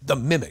 then the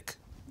mimic.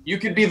 You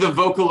could be the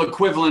vocal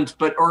equivalent,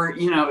 or,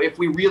 you know, if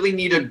we really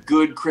need a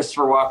good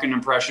Christopher Walken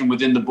impression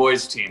within the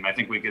boys team, I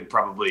think we could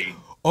probably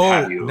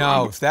have you.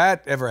 No, if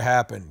that ever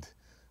happened.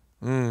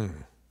 What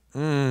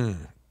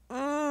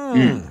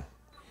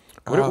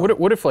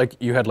if, like,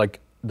 you had, like,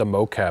 the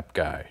mocap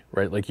guy,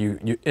 right? Like,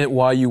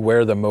 while you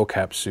wear the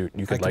mocap suit,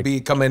 you could, like...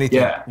 become anything.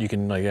 Yeah. You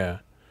can, like,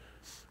 yeah.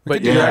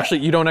 But you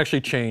don't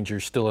actually change. You're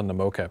still in the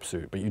mocap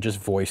suit, but you just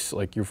voice,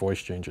 like, your voice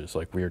changes,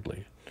 like,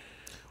 weirdly.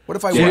 What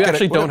if I you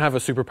actually don't have a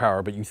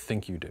superpower, but you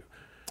think you do?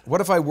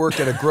 What if I work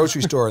at a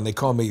grocery store and they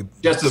call me...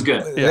 Just as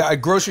good. Yeah, a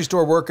grocery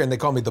store worker and they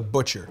call me the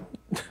butcher?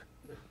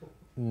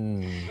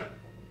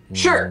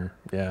 Sure.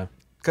 Yeah.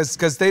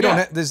 Because they don't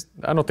have...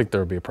 I don't think there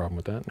would be a problem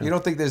with that. No. You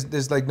don't think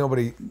there's like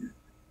nobody...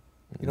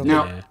 You don't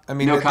No. think, I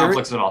mean, No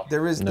conflicts at all.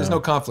 There's no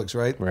conflicts,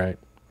 right? Right.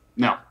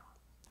 No.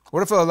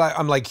 What if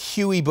I'm like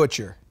Hughie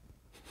Butcher?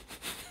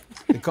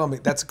 They call me...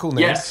 That's a cool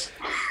name. Yes.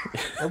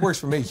 That works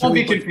for me. Won't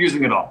be Hughie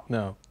confusing at all.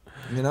 No.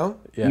 You know?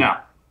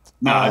 Yeah.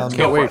 No,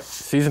 Can't wait.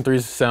 Season 3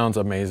 sounds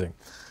amazing.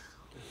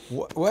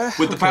 What?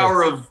 With the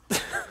power of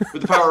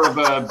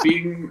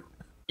being,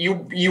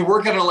 you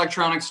work at an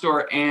electronics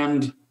store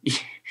and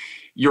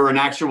you're an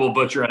actual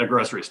butcher at a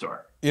grocery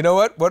store. You know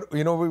what?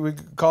 We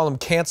call him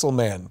Cancel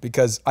Man,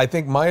 because I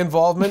think my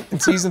involvement in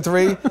season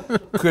 3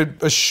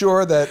 could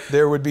assure that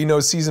there would be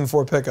no season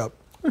 4 pickup.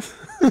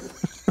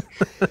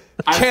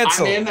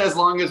 Cancel. I'm in as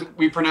long as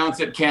we pronounce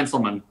it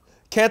Cancelman.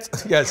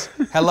 Yes.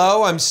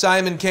 Hello, I'm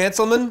Simon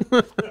Cancelman.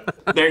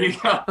 There you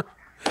go.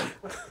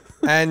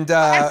 And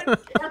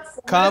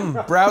come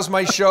browse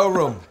my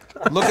showroom.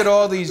 Look at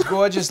all these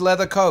gorgeous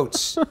leather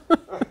coats.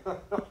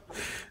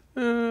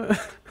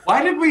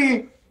 Why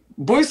did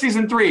Boys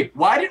Season 3,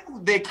 why did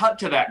they cut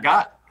to that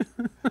guy?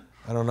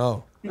 I don't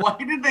know. Why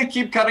did they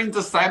keep cutting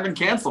to Simon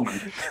Cancelman?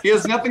 He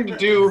has nothing to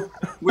do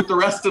with the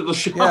rest of the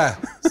show. Yeah,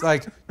 it's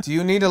like, do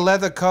you need a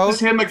leather coat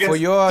Just him against for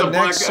your the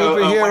next white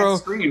superhero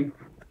screen,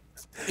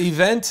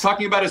 event?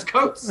 talking about his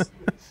coats.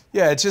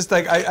 Yeah, it's just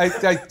like,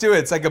 I do it.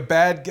 It's like a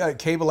bad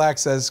cable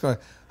access going,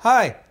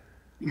 hi,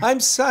 I'm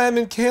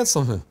Simon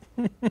Cancelman.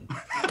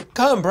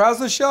 Come, browse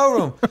the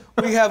showroom.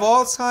 We have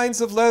all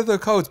kinds of leather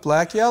coats,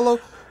 black, yellow,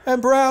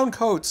 and brown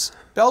coats.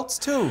 Belts,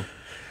 too.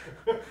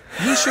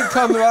 You should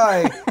come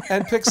by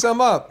and pick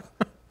some up.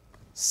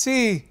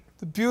 See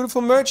the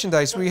beautiful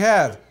merchandise we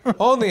have.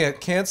 Only at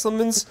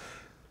Cancelman's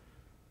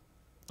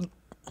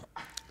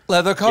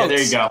Leather Coats. Yeah,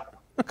 there you go.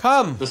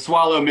 Come. The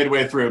swallow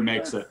midway through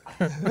makes it.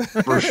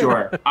 For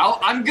sure.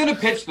 I'm going to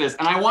pitch this,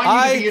 and I want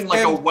you to be in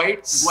like a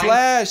white...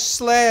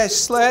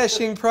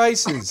 slashing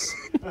prices.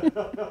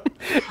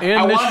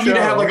 I want you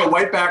to have like a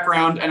white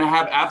background and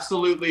have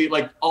absolutely,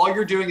 like, all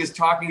you're doing is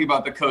talking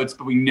about the coats,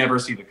 but we never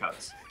see the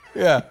coats.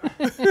 Yeah.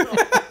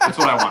 That's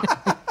what I want.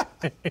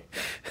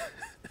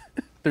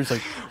 There's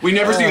like... We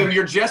never see them.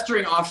 You're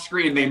gesturing off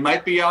screen. They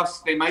might be out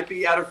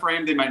of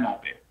frame. They might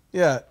not be.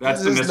 Yeah.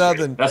 That's the mystery.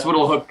 Nothing. That's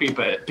what'll hook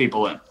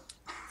people in.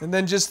 And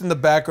then just in the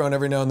background,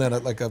 every now and then,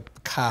 like a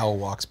cow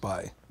walks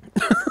by.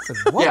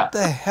 It's like, what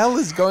the hell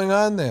is going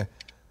on there?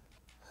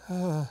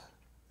 And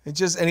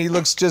he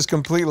looks just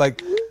complete,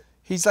 like,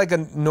 he's like a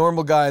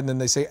normal guy, and then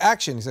they say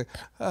action. He's like,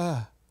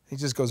 he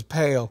just goes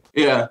pale.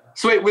 Yeah.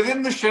 So wait,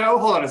 within the show,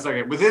 hold on a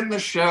second. Within the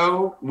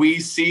show, we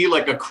see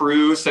like a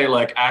crew say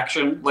like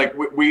action. Like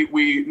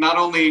we not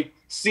only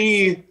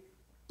see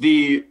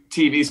the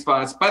TV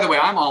spots. By the way,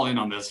 I'm all in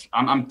on this.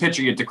 I'm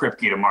pitching it to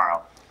Kripke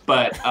tomorrow.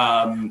 But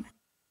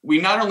we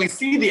not only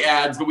see the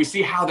ads, but we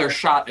see how they're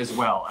shot as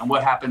well, and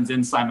what happens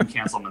in Simon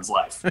Cancelman's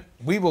life.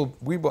 We will.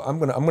 I'm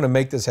gonna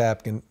make this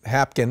happen.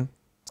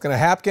 It's gonna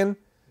happen.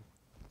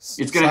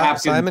 It's gonna happen.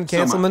 Simon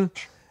Cancelman,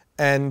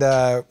 and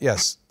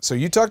yes. So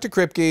you talk to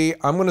Kripke.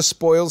 I'm gonna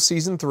spoil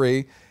season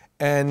 3,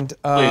 and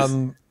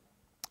I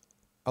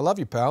love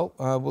you, pal.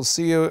 We'll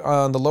see you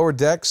on the lower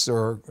decks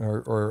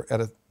or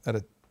at a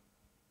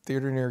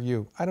theater near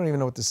you. I don't even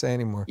know what to say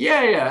anymore.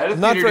 Yeah.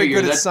 I'm not very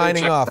good at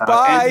signing off.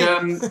 Bye.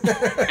 And,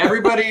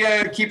 everybody,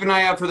 keep an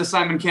eye out for the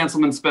Simon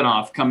Cancelman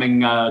spinoff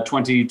coming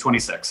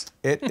 2026.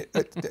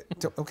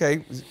 Okay.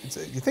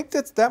 You think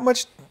that's that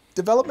much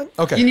development?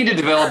 Okay. You need to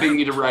develop. You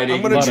need to write.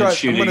 I'm going to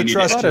trust you. A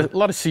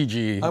lot of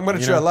CG. I'm going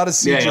to try a lot of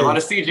CG. Yeah, a lot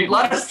of CG. A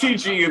lot of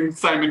CG in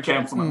Simon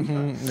Cancelman.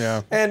 Mm-hmm,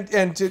 yeah.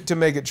 And to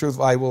make it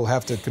truthful, I will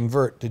have to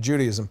convert to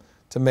Judaism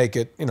to make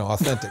it,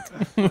 authentic,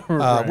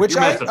 right. which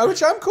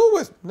I'm cool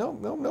with.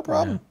 No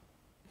problem.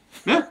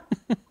 Yeah.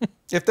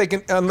 If they can,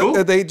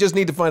 cool. They just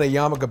need to find a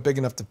yarmulke big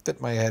enough to fit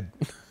my head.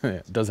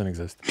 It doesn't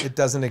exist. It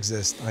doesn't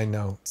exist. I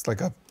know. It's like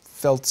a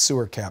felt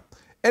sewer cap.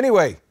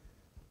 Anyway,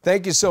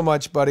 Thank you so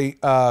much, buddy.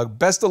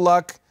 Best of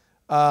luck.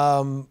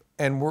 And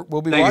we'll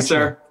be watching. Thank you,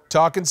 sir.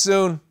 Talking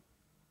soon.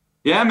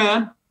 Yeah,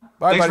 man.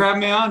 Bye, Thanks buddy. for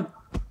having me on.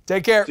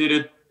 Take care. See you,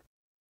 dude.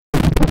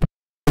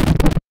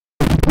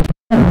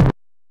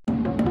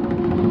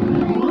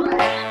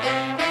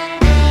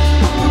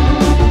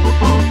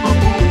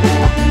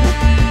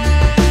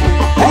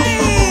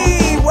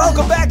 Hey,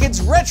 welcome back.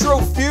 It's Retro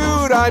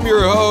Feud. I'm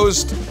your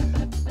host,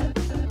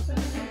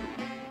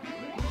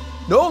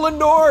 Nolan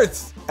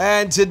North.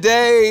 And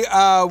today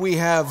we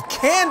have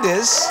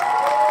Candace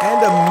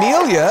and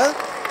Amelia.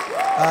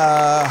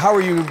 How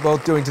are you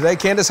both doing today?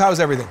 Candace, how's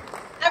everything?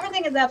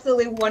 Everything is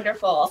absolutely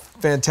wonderful.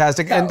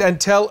 Fantastic. So, and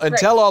tell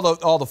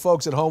all the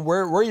folks at home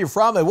where are you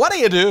from and what do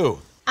you do?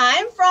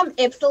 I'm from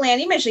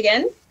Ypsilanti,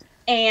 Michigan,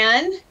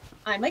 and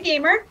I'm a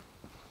gamer,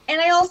 and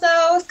I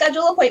also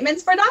schedule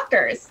appointments for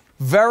doctors.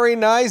 Very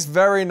nice,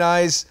 very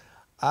nice.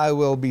 I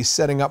will be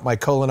setting up my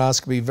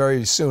colonoscopy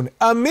very soon.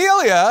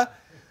 Amelia,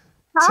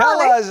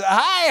 tell us,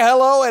 hi,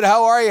 hello, and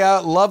how are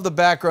you? Love the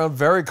background,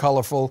 very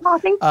colorful. Oh,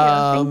 thank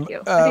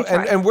you. Thank you.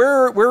 And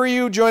where are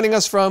you joining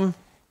us from,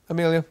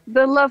 Amelia?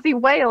 The lovely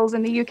Wales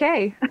in the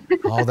UK.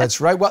 Oh, that's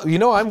right. Well, you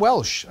know, I'm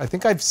Welsh. I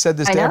think I've said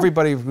this to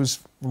everybody who's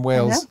from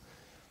Wales.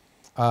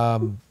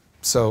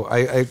 So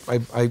I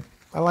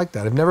like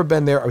that. I've never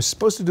been there. I was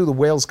supposed to do the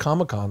Wales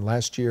Comic-Con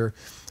last year,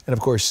 and of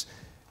course,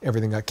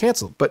 everything got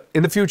canceled. But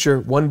in the future,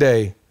 one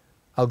day,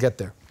 I'll get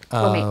there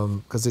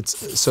because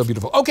it's so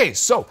beautiful. Okay,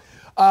 so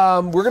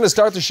we're going to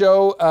start the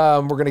show.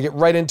 We're going to get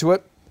right into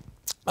it.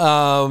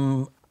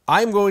 I'm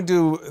going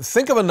to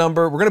think of a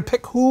number. We're going to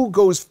pick who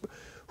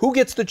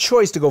gets the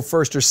choice to go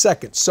first or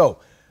second. So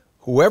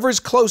whoever's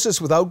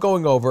closest without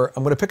going over,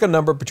 I'm going to pick a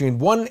number between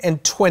 1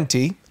 and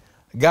 20.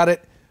 Got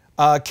it.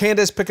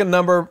 Candace, pick a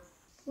number.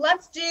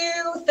 Let's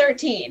do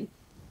 13.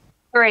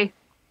 3.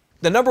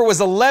 The number was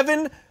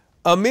 11.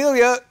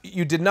 Amelia,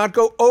 you did not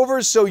go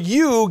over, so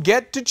you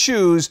get to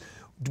choose.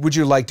 Would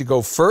you like to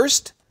go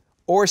first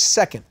or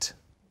second?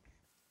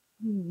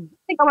 I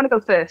think I want to go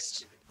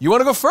first. You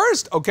want to go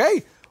first?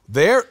 Okay.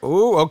 There.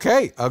 Ooh,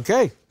 okay.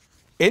 Okay.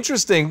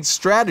 Interesting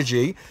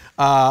strategy.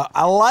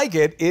 I like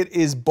it. It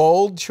is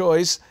bold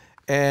choice.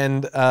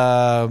 And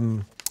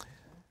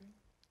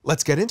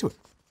let's get into it.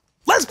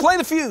 Let's play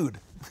the feud.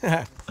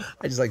 I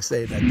just like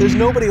saying that. There's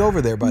nobody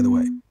over there, by the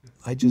way.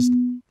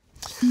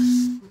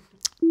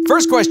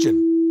 First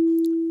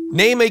question.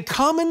 Name a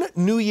common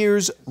New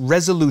Year's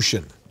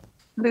resolution.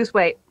 Lose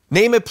weight.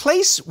 Name a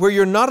place where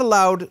you're not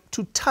allowed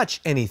to touch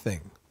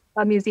anything.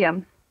 A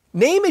museum.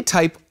 Name a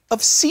type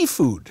of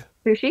seafood.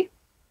 Sushi.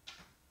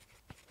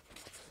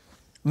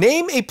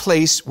 Name a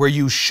place where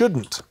you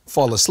shouldn't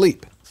fall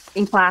asleep.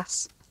 In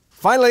class.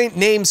 Finally,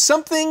 name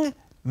something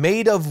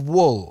made of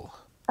wool.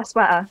 A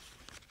sweater.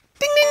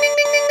 Ding, ding, ding,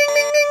 ding, ding,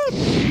 ding,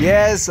 ding, ding.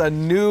 Yes, a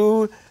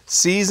new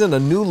season, a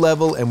new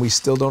level, and we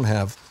still don't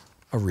have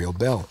a real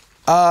bell.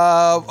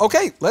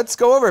 Okay, let's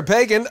go over it.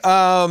 Pagan,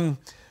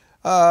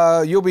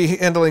 you'll be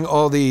handling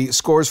all the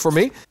scores for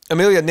me.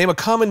 Amelia, name a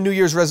common New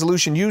Year's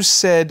resolution. You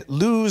said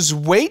lose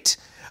weight.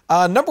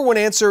 Number one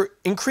answer,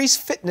 increase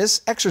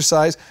fitness,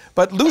 exercise,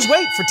 but lose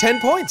weight for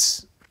 10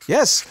 points.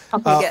 Yes,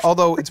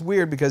 although it's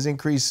weird because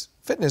increase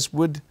fitness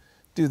would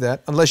do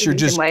that unless you're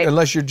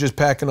just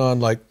packing on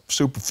like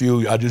super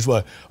fuel. I just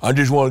want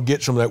to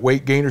get some of that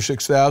weight gainer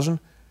 6,000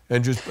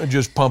 and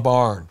just pump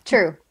iron.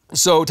 True.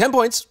 So 10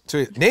 points.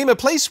 To name a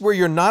place where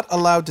you're not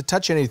allowed to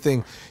touch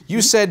anything.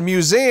 You said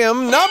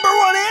museum. Number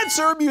one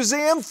answer,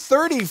 museum,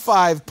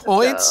 35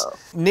 points.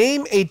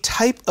 Name a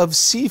type of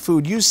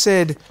seafood. You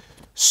said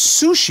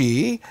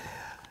sushi.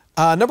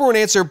 Number one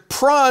answer,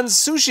 prawns,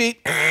 sushi.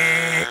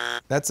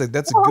 That's a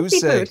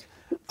goose egg.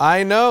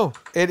 I know.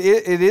 It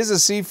is a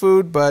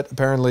seafood, but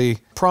apparently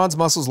prawns,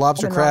 mussels,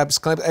 lobster, crabs,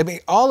 clams. I mean,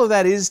 all of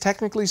that is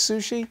technically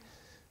sushi.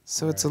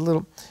 So it's a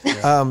little...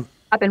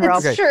 I've been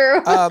wrong. It's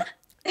true.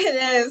 It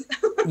is.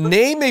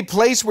 Name a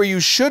place where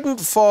you shouldn't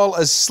fall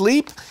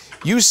asleep.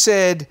 You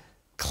said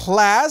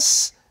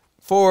class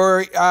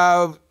for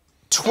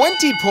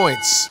 20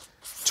 points.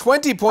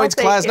 20 points,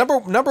 class.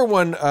 Number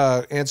one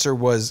answer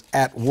was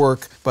at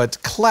work,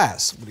 but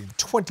class.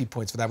 20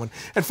 points for that one.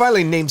 And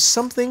finally, name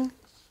something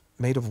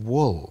made of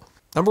wool.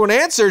 Number one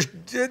answer,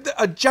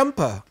 a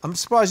jumper. I'm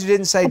surprised you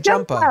didn't say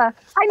jumper.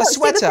 I know. A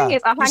sweater. See, the thing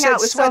is, I hang out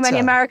with so many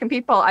American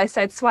people. I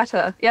said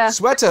sweater. Yeah.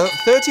 Sweater.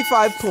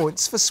 35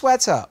 points for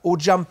sweater or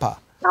jumper.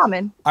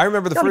 Charming. I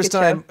remember the first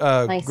time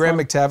Graham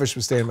McTavish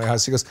was staying at my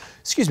house. He goes,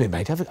 "Excuse me,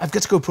 mate. I've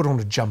got to go put on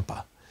a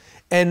jumper."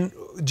 And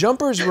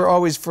jumpers were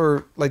always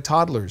for like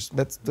toddlers.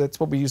 That's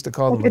what we used to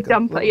call them. Like a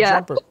jumper, yeah.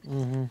 Jumper.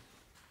 Mm-hmm.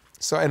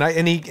 So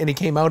and he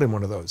came out in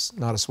one of those,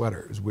 not a sweater.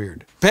 It was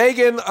weird.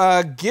 Pagan,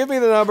 give me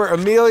the number.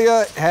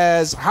 Amelia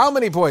has how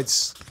many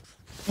points?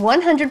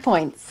 100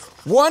 points.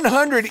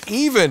 100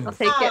 even. I'll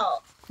take it.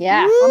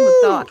 Yeah. On the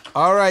dot.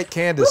 All right,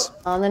 Candace.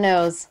 On the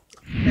nose.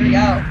 Here we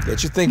go.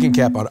 Get your thinking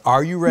cap on.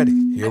 Are you ready?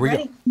 Here we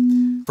go.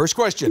 First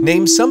question.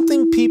 Name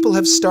something people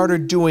have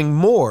started doing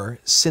more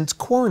since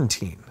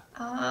quarantine.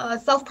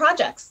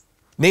 Self-projects.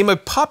 Name a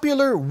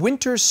popular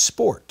winter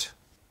sport.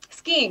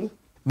 Skiing.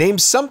 Name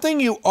something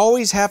you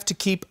always have to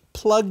keep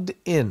plugged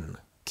in.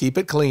 Keep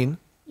it clean.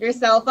 Your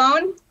cell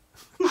phone?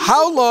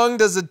 How long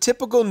does a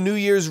typical New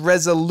Year's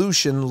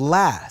resolution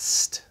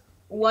last?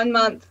 1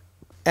 month.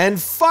 And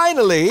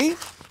finally,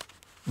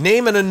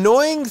 name an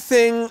annoying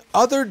thing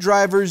other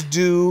drivers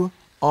do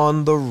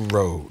on the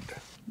road.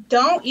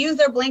 Don't use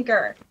their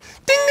blinker.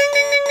 Ding, ding,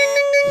 ding, ding, ding,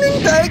 ding,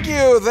 ding. Thank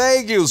you,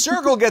 thank you.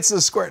 Circle gets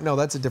the square. No,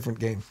 that's a different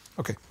game.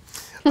 Okay.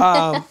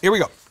 Here we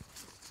go.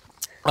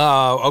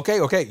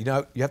 Okay. You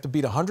know, you have to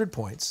beat 100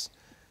 points.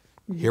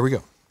 Here we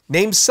go.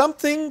 Name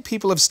something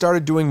people have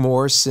started doing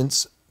more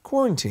since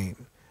quarantine.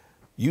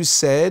 You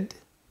said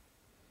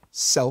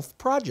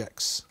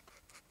self-projects.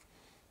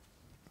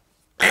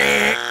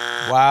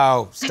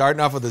 Wow, starting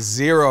off with a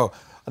 0.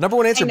 Number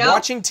 1 answer,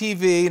 watching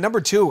TV. Number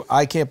 2,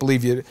 I can't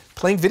believe you,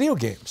 playing video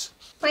games.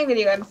 Playing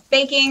video games.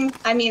 Baking.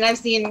 I mean, I've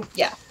seen,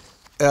 yeah.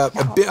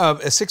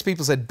 6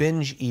 people said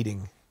binge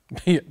eating.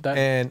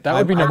 that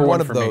would be number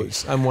 1 for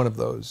those. me. I'm one of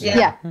those.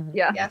 Yeah. Same.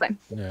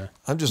 Yeah.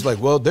 I'm just like,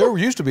 well, there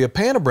used to be a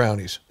pan of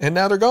brownies, and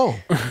now they're gone.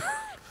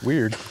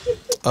 Weird.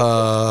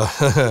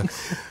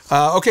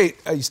 Okay,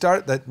 you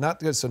started that, not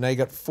good. So now you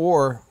got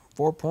 4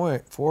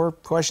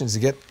 questions to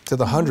get to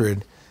the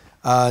 100.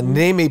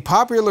 Name a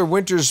popular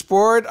winter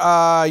sport.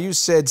 You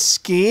said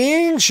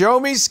skiing. Show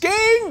me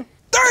skiing.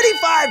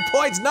 35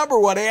 points. Number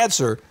 1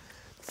 answer.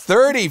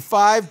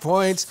 35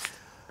 points.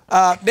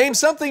 Name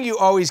something you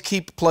always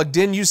keep plugged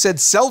in. You said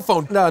cell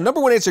phone. No,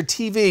 number 1 answer,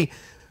 TV.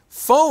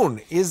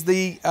 Phone is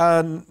the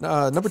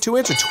number 2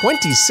 answer.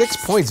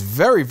 26 points.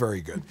 Very,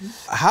 very good.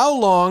 How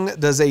long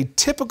does a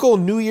typical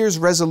New Year's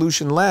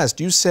resolution last?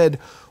 You said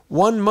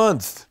 1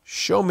 month.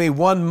 Show me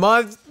 1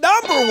 month.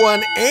 Number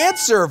 1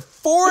 answer.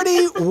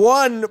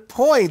 41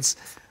 points.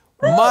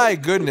 My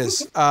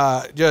goodness.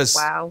 Just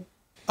wow.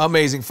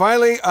 Amazing.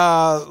 Finally,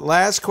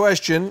 last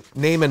question.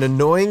 Name an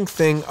annoying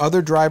thing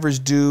other drivers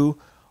do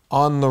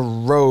on the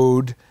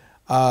road.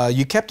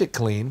 You kept it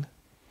clean.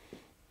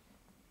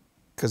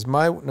 Because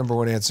my number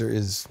 1 answer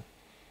is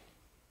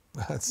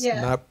that's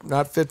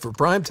not fit for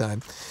prime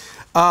time.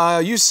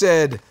 You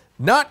said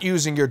not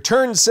using your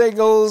turn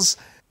signals.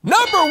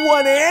 Number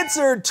 1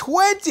 answer,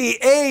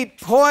 28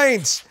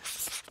 points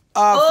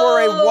for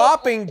a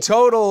whopping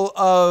total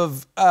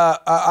of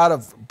out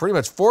of pretty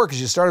much 4 because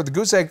you started the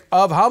goose egg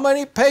of how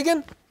many,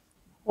 Pagan?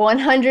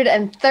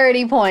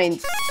 130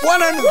 points.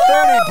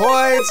 130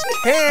 points.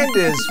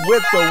 Candace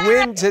with the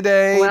win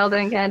today. Well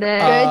done,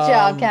 Candace. Good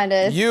job,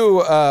 Candace.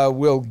 You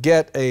will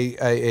get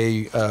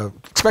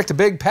expect a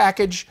big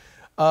package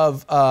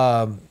of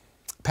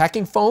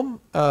packing foam,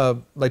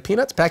 like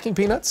peanuts, packing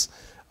peanuts.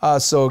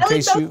 So in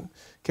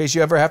case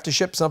you ever have to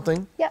ship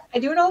something. Yeah, I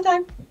do it all the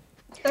time.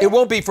 It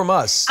won't be from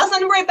us. I'll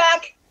send them right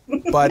back.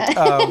 But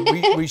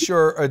we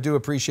sure do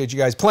appreciate you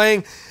guys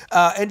playing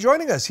and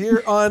joining us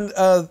here on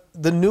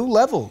the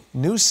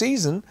new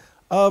season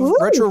of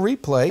Retro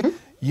Replay.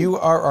 You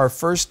are our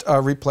first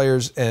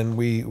replayers, and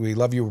we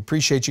love you.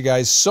 Appreciate you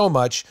guys so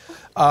much.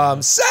 Say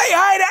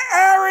hi to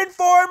Aaron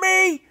for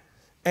me,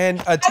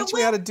 and teach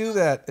me how to do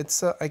that.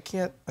 It's I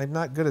can't. I'm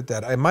not good at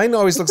that. Mine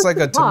always looks like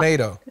a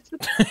tomato.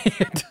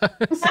 It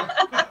does.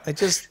 I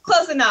just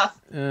close enough.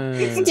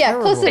 Yeah,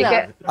 close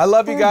enough. I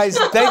love you guys.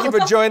 Thank you for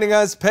joining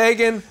us,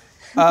 Pagan.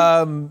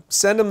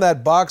 Send them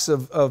that box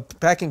of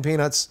packing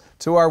peanuts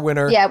to our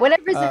winner. Yeah,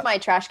 whatever's in my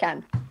trash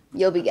can,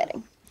 you'll be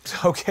getting.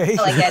 Okay.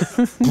 I like it.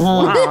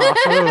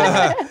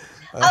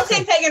 I'll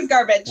take Pagan's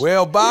garbage.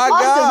 Well, by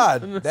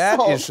Awesome. God, that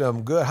is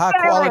some good,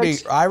 high-quality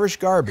Irish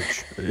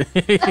garbage. Yes,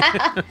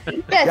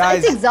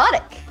 Guys, it's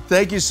exotic.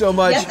 Thank you so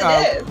much.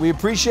 Yes, it is. We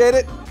appreciate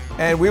it,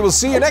 and we will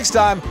see you next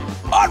time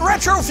on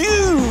Retro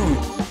Feud.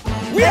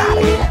 We out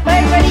of here. Bye,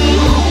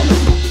 everybody.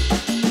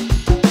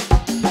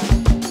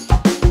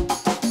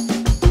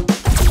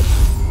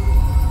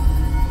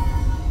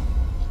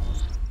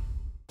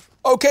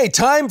 Okay,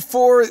 time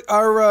for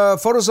our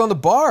photos on the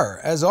bar.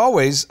 As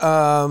always,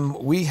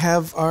 we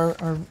have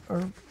our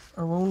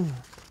own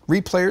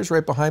replayers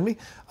right behind me.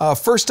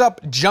 First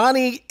up,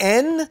 Johnny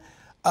N,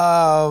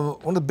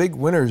 one of the big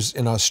winners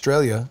in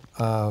Australia.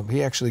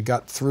 He actually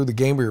got through the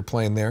game we were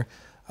playing there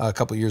a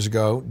couple years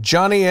ago.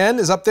 Johnny N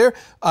is up there.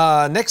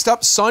 Next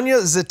up, Sonia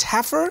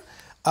Zetaffer,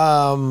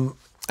 and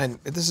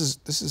this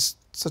is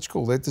such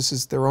cool. This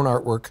is their own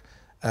artwork,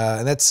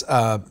 and that's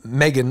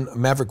Megan,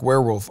 Maverick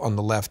Werewolf, on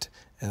the left.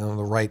 And on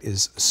the right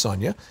is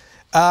Sonia.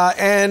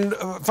 And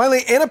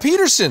finally, Anna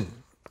Peterson,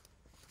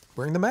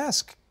 wearing the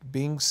mask,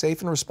 being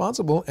safe and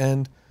responsible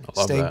and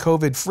staying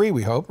COVID-free,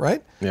 we hope,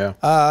 right? Yeah.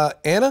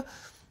 Anna,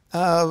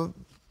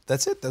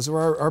 that's it. Those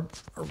are our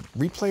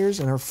replayers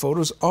and our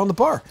photos on the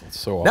bar.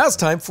 So awesome. Now it's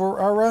time for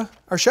our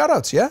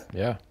shout-outs, yeah?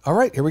 Yeah. All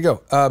right, here we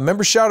go.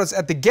 Member shout-outs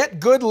at the Get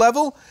Good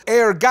level,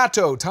 Air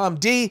Gato, Tom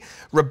D,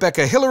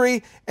 Rebecca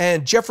Hillary,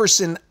 and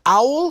Jefferson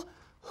Owl,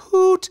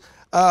 Hoot.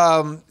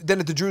 Then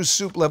at the Drew's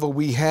Soup level,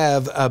 we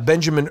have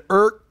Benjamin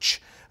Urch,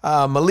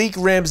 Malik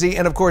Ramsey,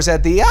 and of course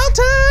at the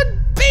Alton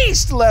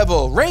Beast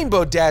level,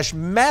 Rainbow Dash,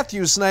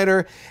 Matthew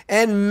Snyder,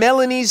 and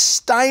Melanie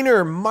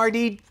Steiner,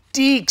 Marty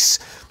Deeks.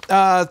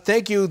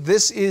 Thank you.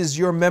 This is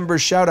your member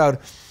shout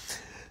out.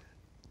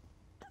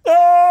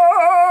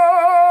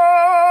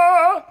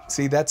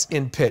 See, that's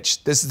in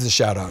pitch. This is the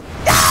shout out.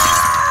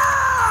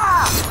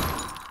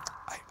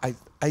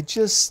 I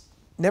just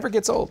never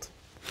gets old.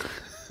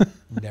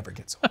 Never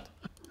gets old.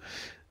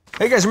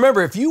 Hey guys,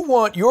 remember, if you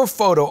want your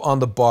photo on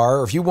the bar,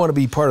 or if you want to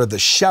be part of the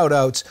shout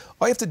outs,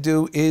 all you have to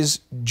do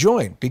is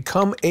join.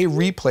 Become a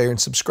replayer and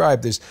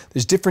subscribe. There's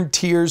different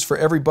tiers for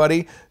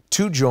everybody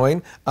to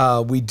join.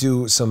 We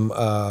do some,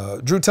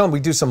 Drew, tell them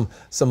we do some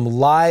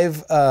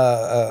live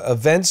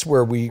events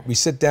where we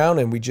sit down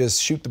and we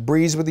just shoot the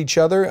breeze with each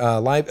other.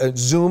 Live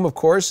Zoom, of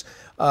course.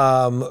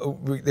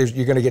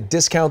 You're going to get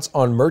discounts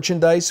on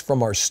merchandise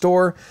from our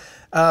store.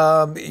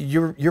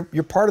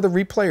 You're part of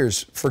the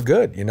replayers for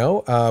good, you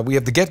know. We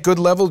have the Get Good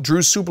level,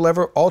 Drew's Super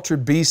level, Ultra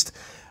Beast.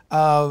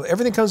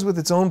 Everything comes with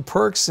its own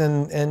perks,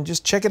 and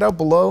just check it out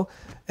below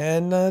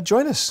and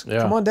join us.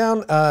 Yeah. Come on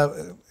down.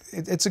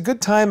 It's a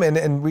good time,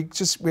 and we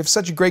have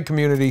such a great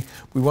community.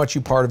 We want you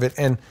part of it,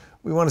 and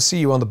we want to see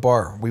you on the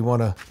bar. We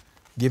want to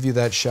give you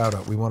that shout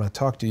out. We want to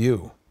talk to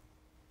you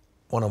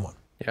one-on-one.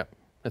 Yeah,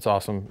 it's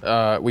awesome.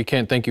 We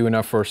can't thank you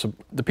enough for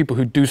the people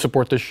who do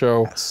support this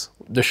show. Yes.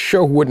 The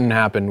show wouldn't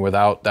happen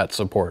without that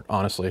support,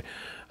 honestly.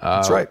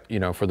 That's right. You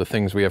know, for the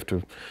things we have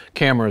to,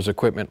 cameras,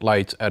 equipment,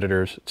 lights,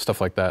 editors, stuff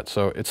like that.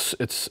 So it's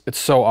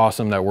so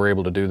awesome that we're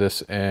able to do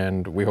this,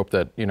 and we hope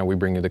that, you know, we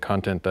bring you the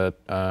content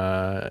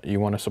that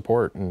you want to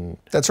support. And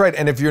that's right.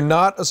 And if you're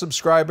not a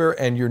subscriber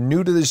and you're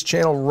new to this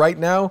channel right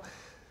now,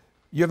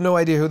 you have no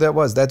idea who that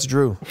was. That's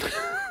Drew.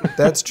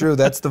 That's Drew.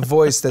 That's the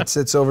voice that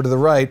sits over to the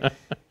right.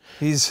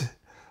 He's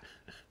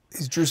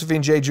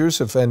Josephine J.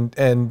 Joseph,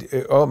 and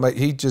oh my,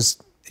 he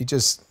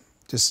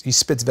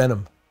spits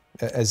venom,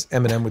 as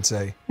Eminem would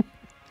say.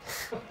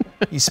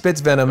 He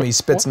spits venom, he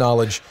spits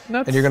knowledge,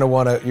 and you're gonna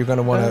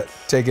wanna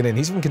take it in.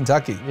 He's from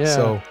Kentucky,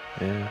 so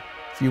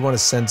if you want to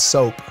send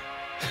soap,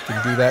 you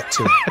can do that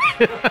too.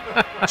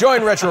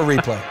 Join Retro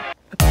Replay.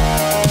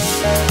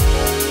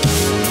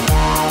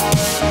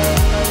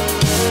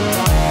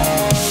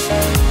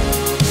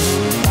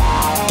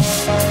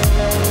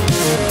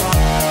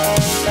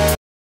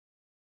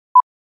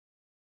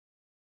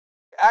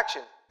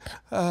 Action.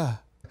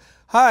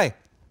 Hi,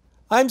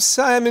 I'm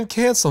Simon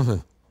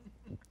Cancelman.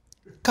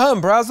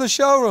 Come, browse the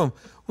showroom.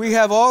 We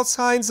have all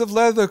kinds of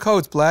leather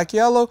coats, black,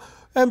 yellow,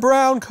 and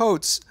brown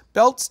coats.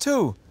 Belts,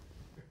 too.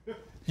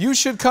 You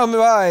should come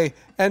by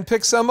and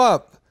pick some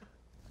up.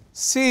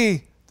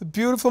 See the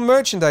beautiful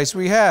merchandise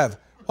we have,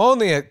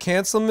 only at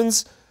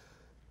Cancelman's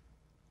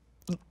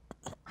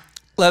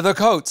Leather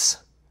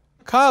Coats.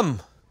 Come.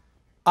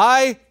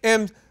 I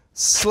am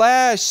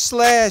slashing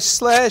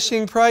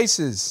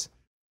prices.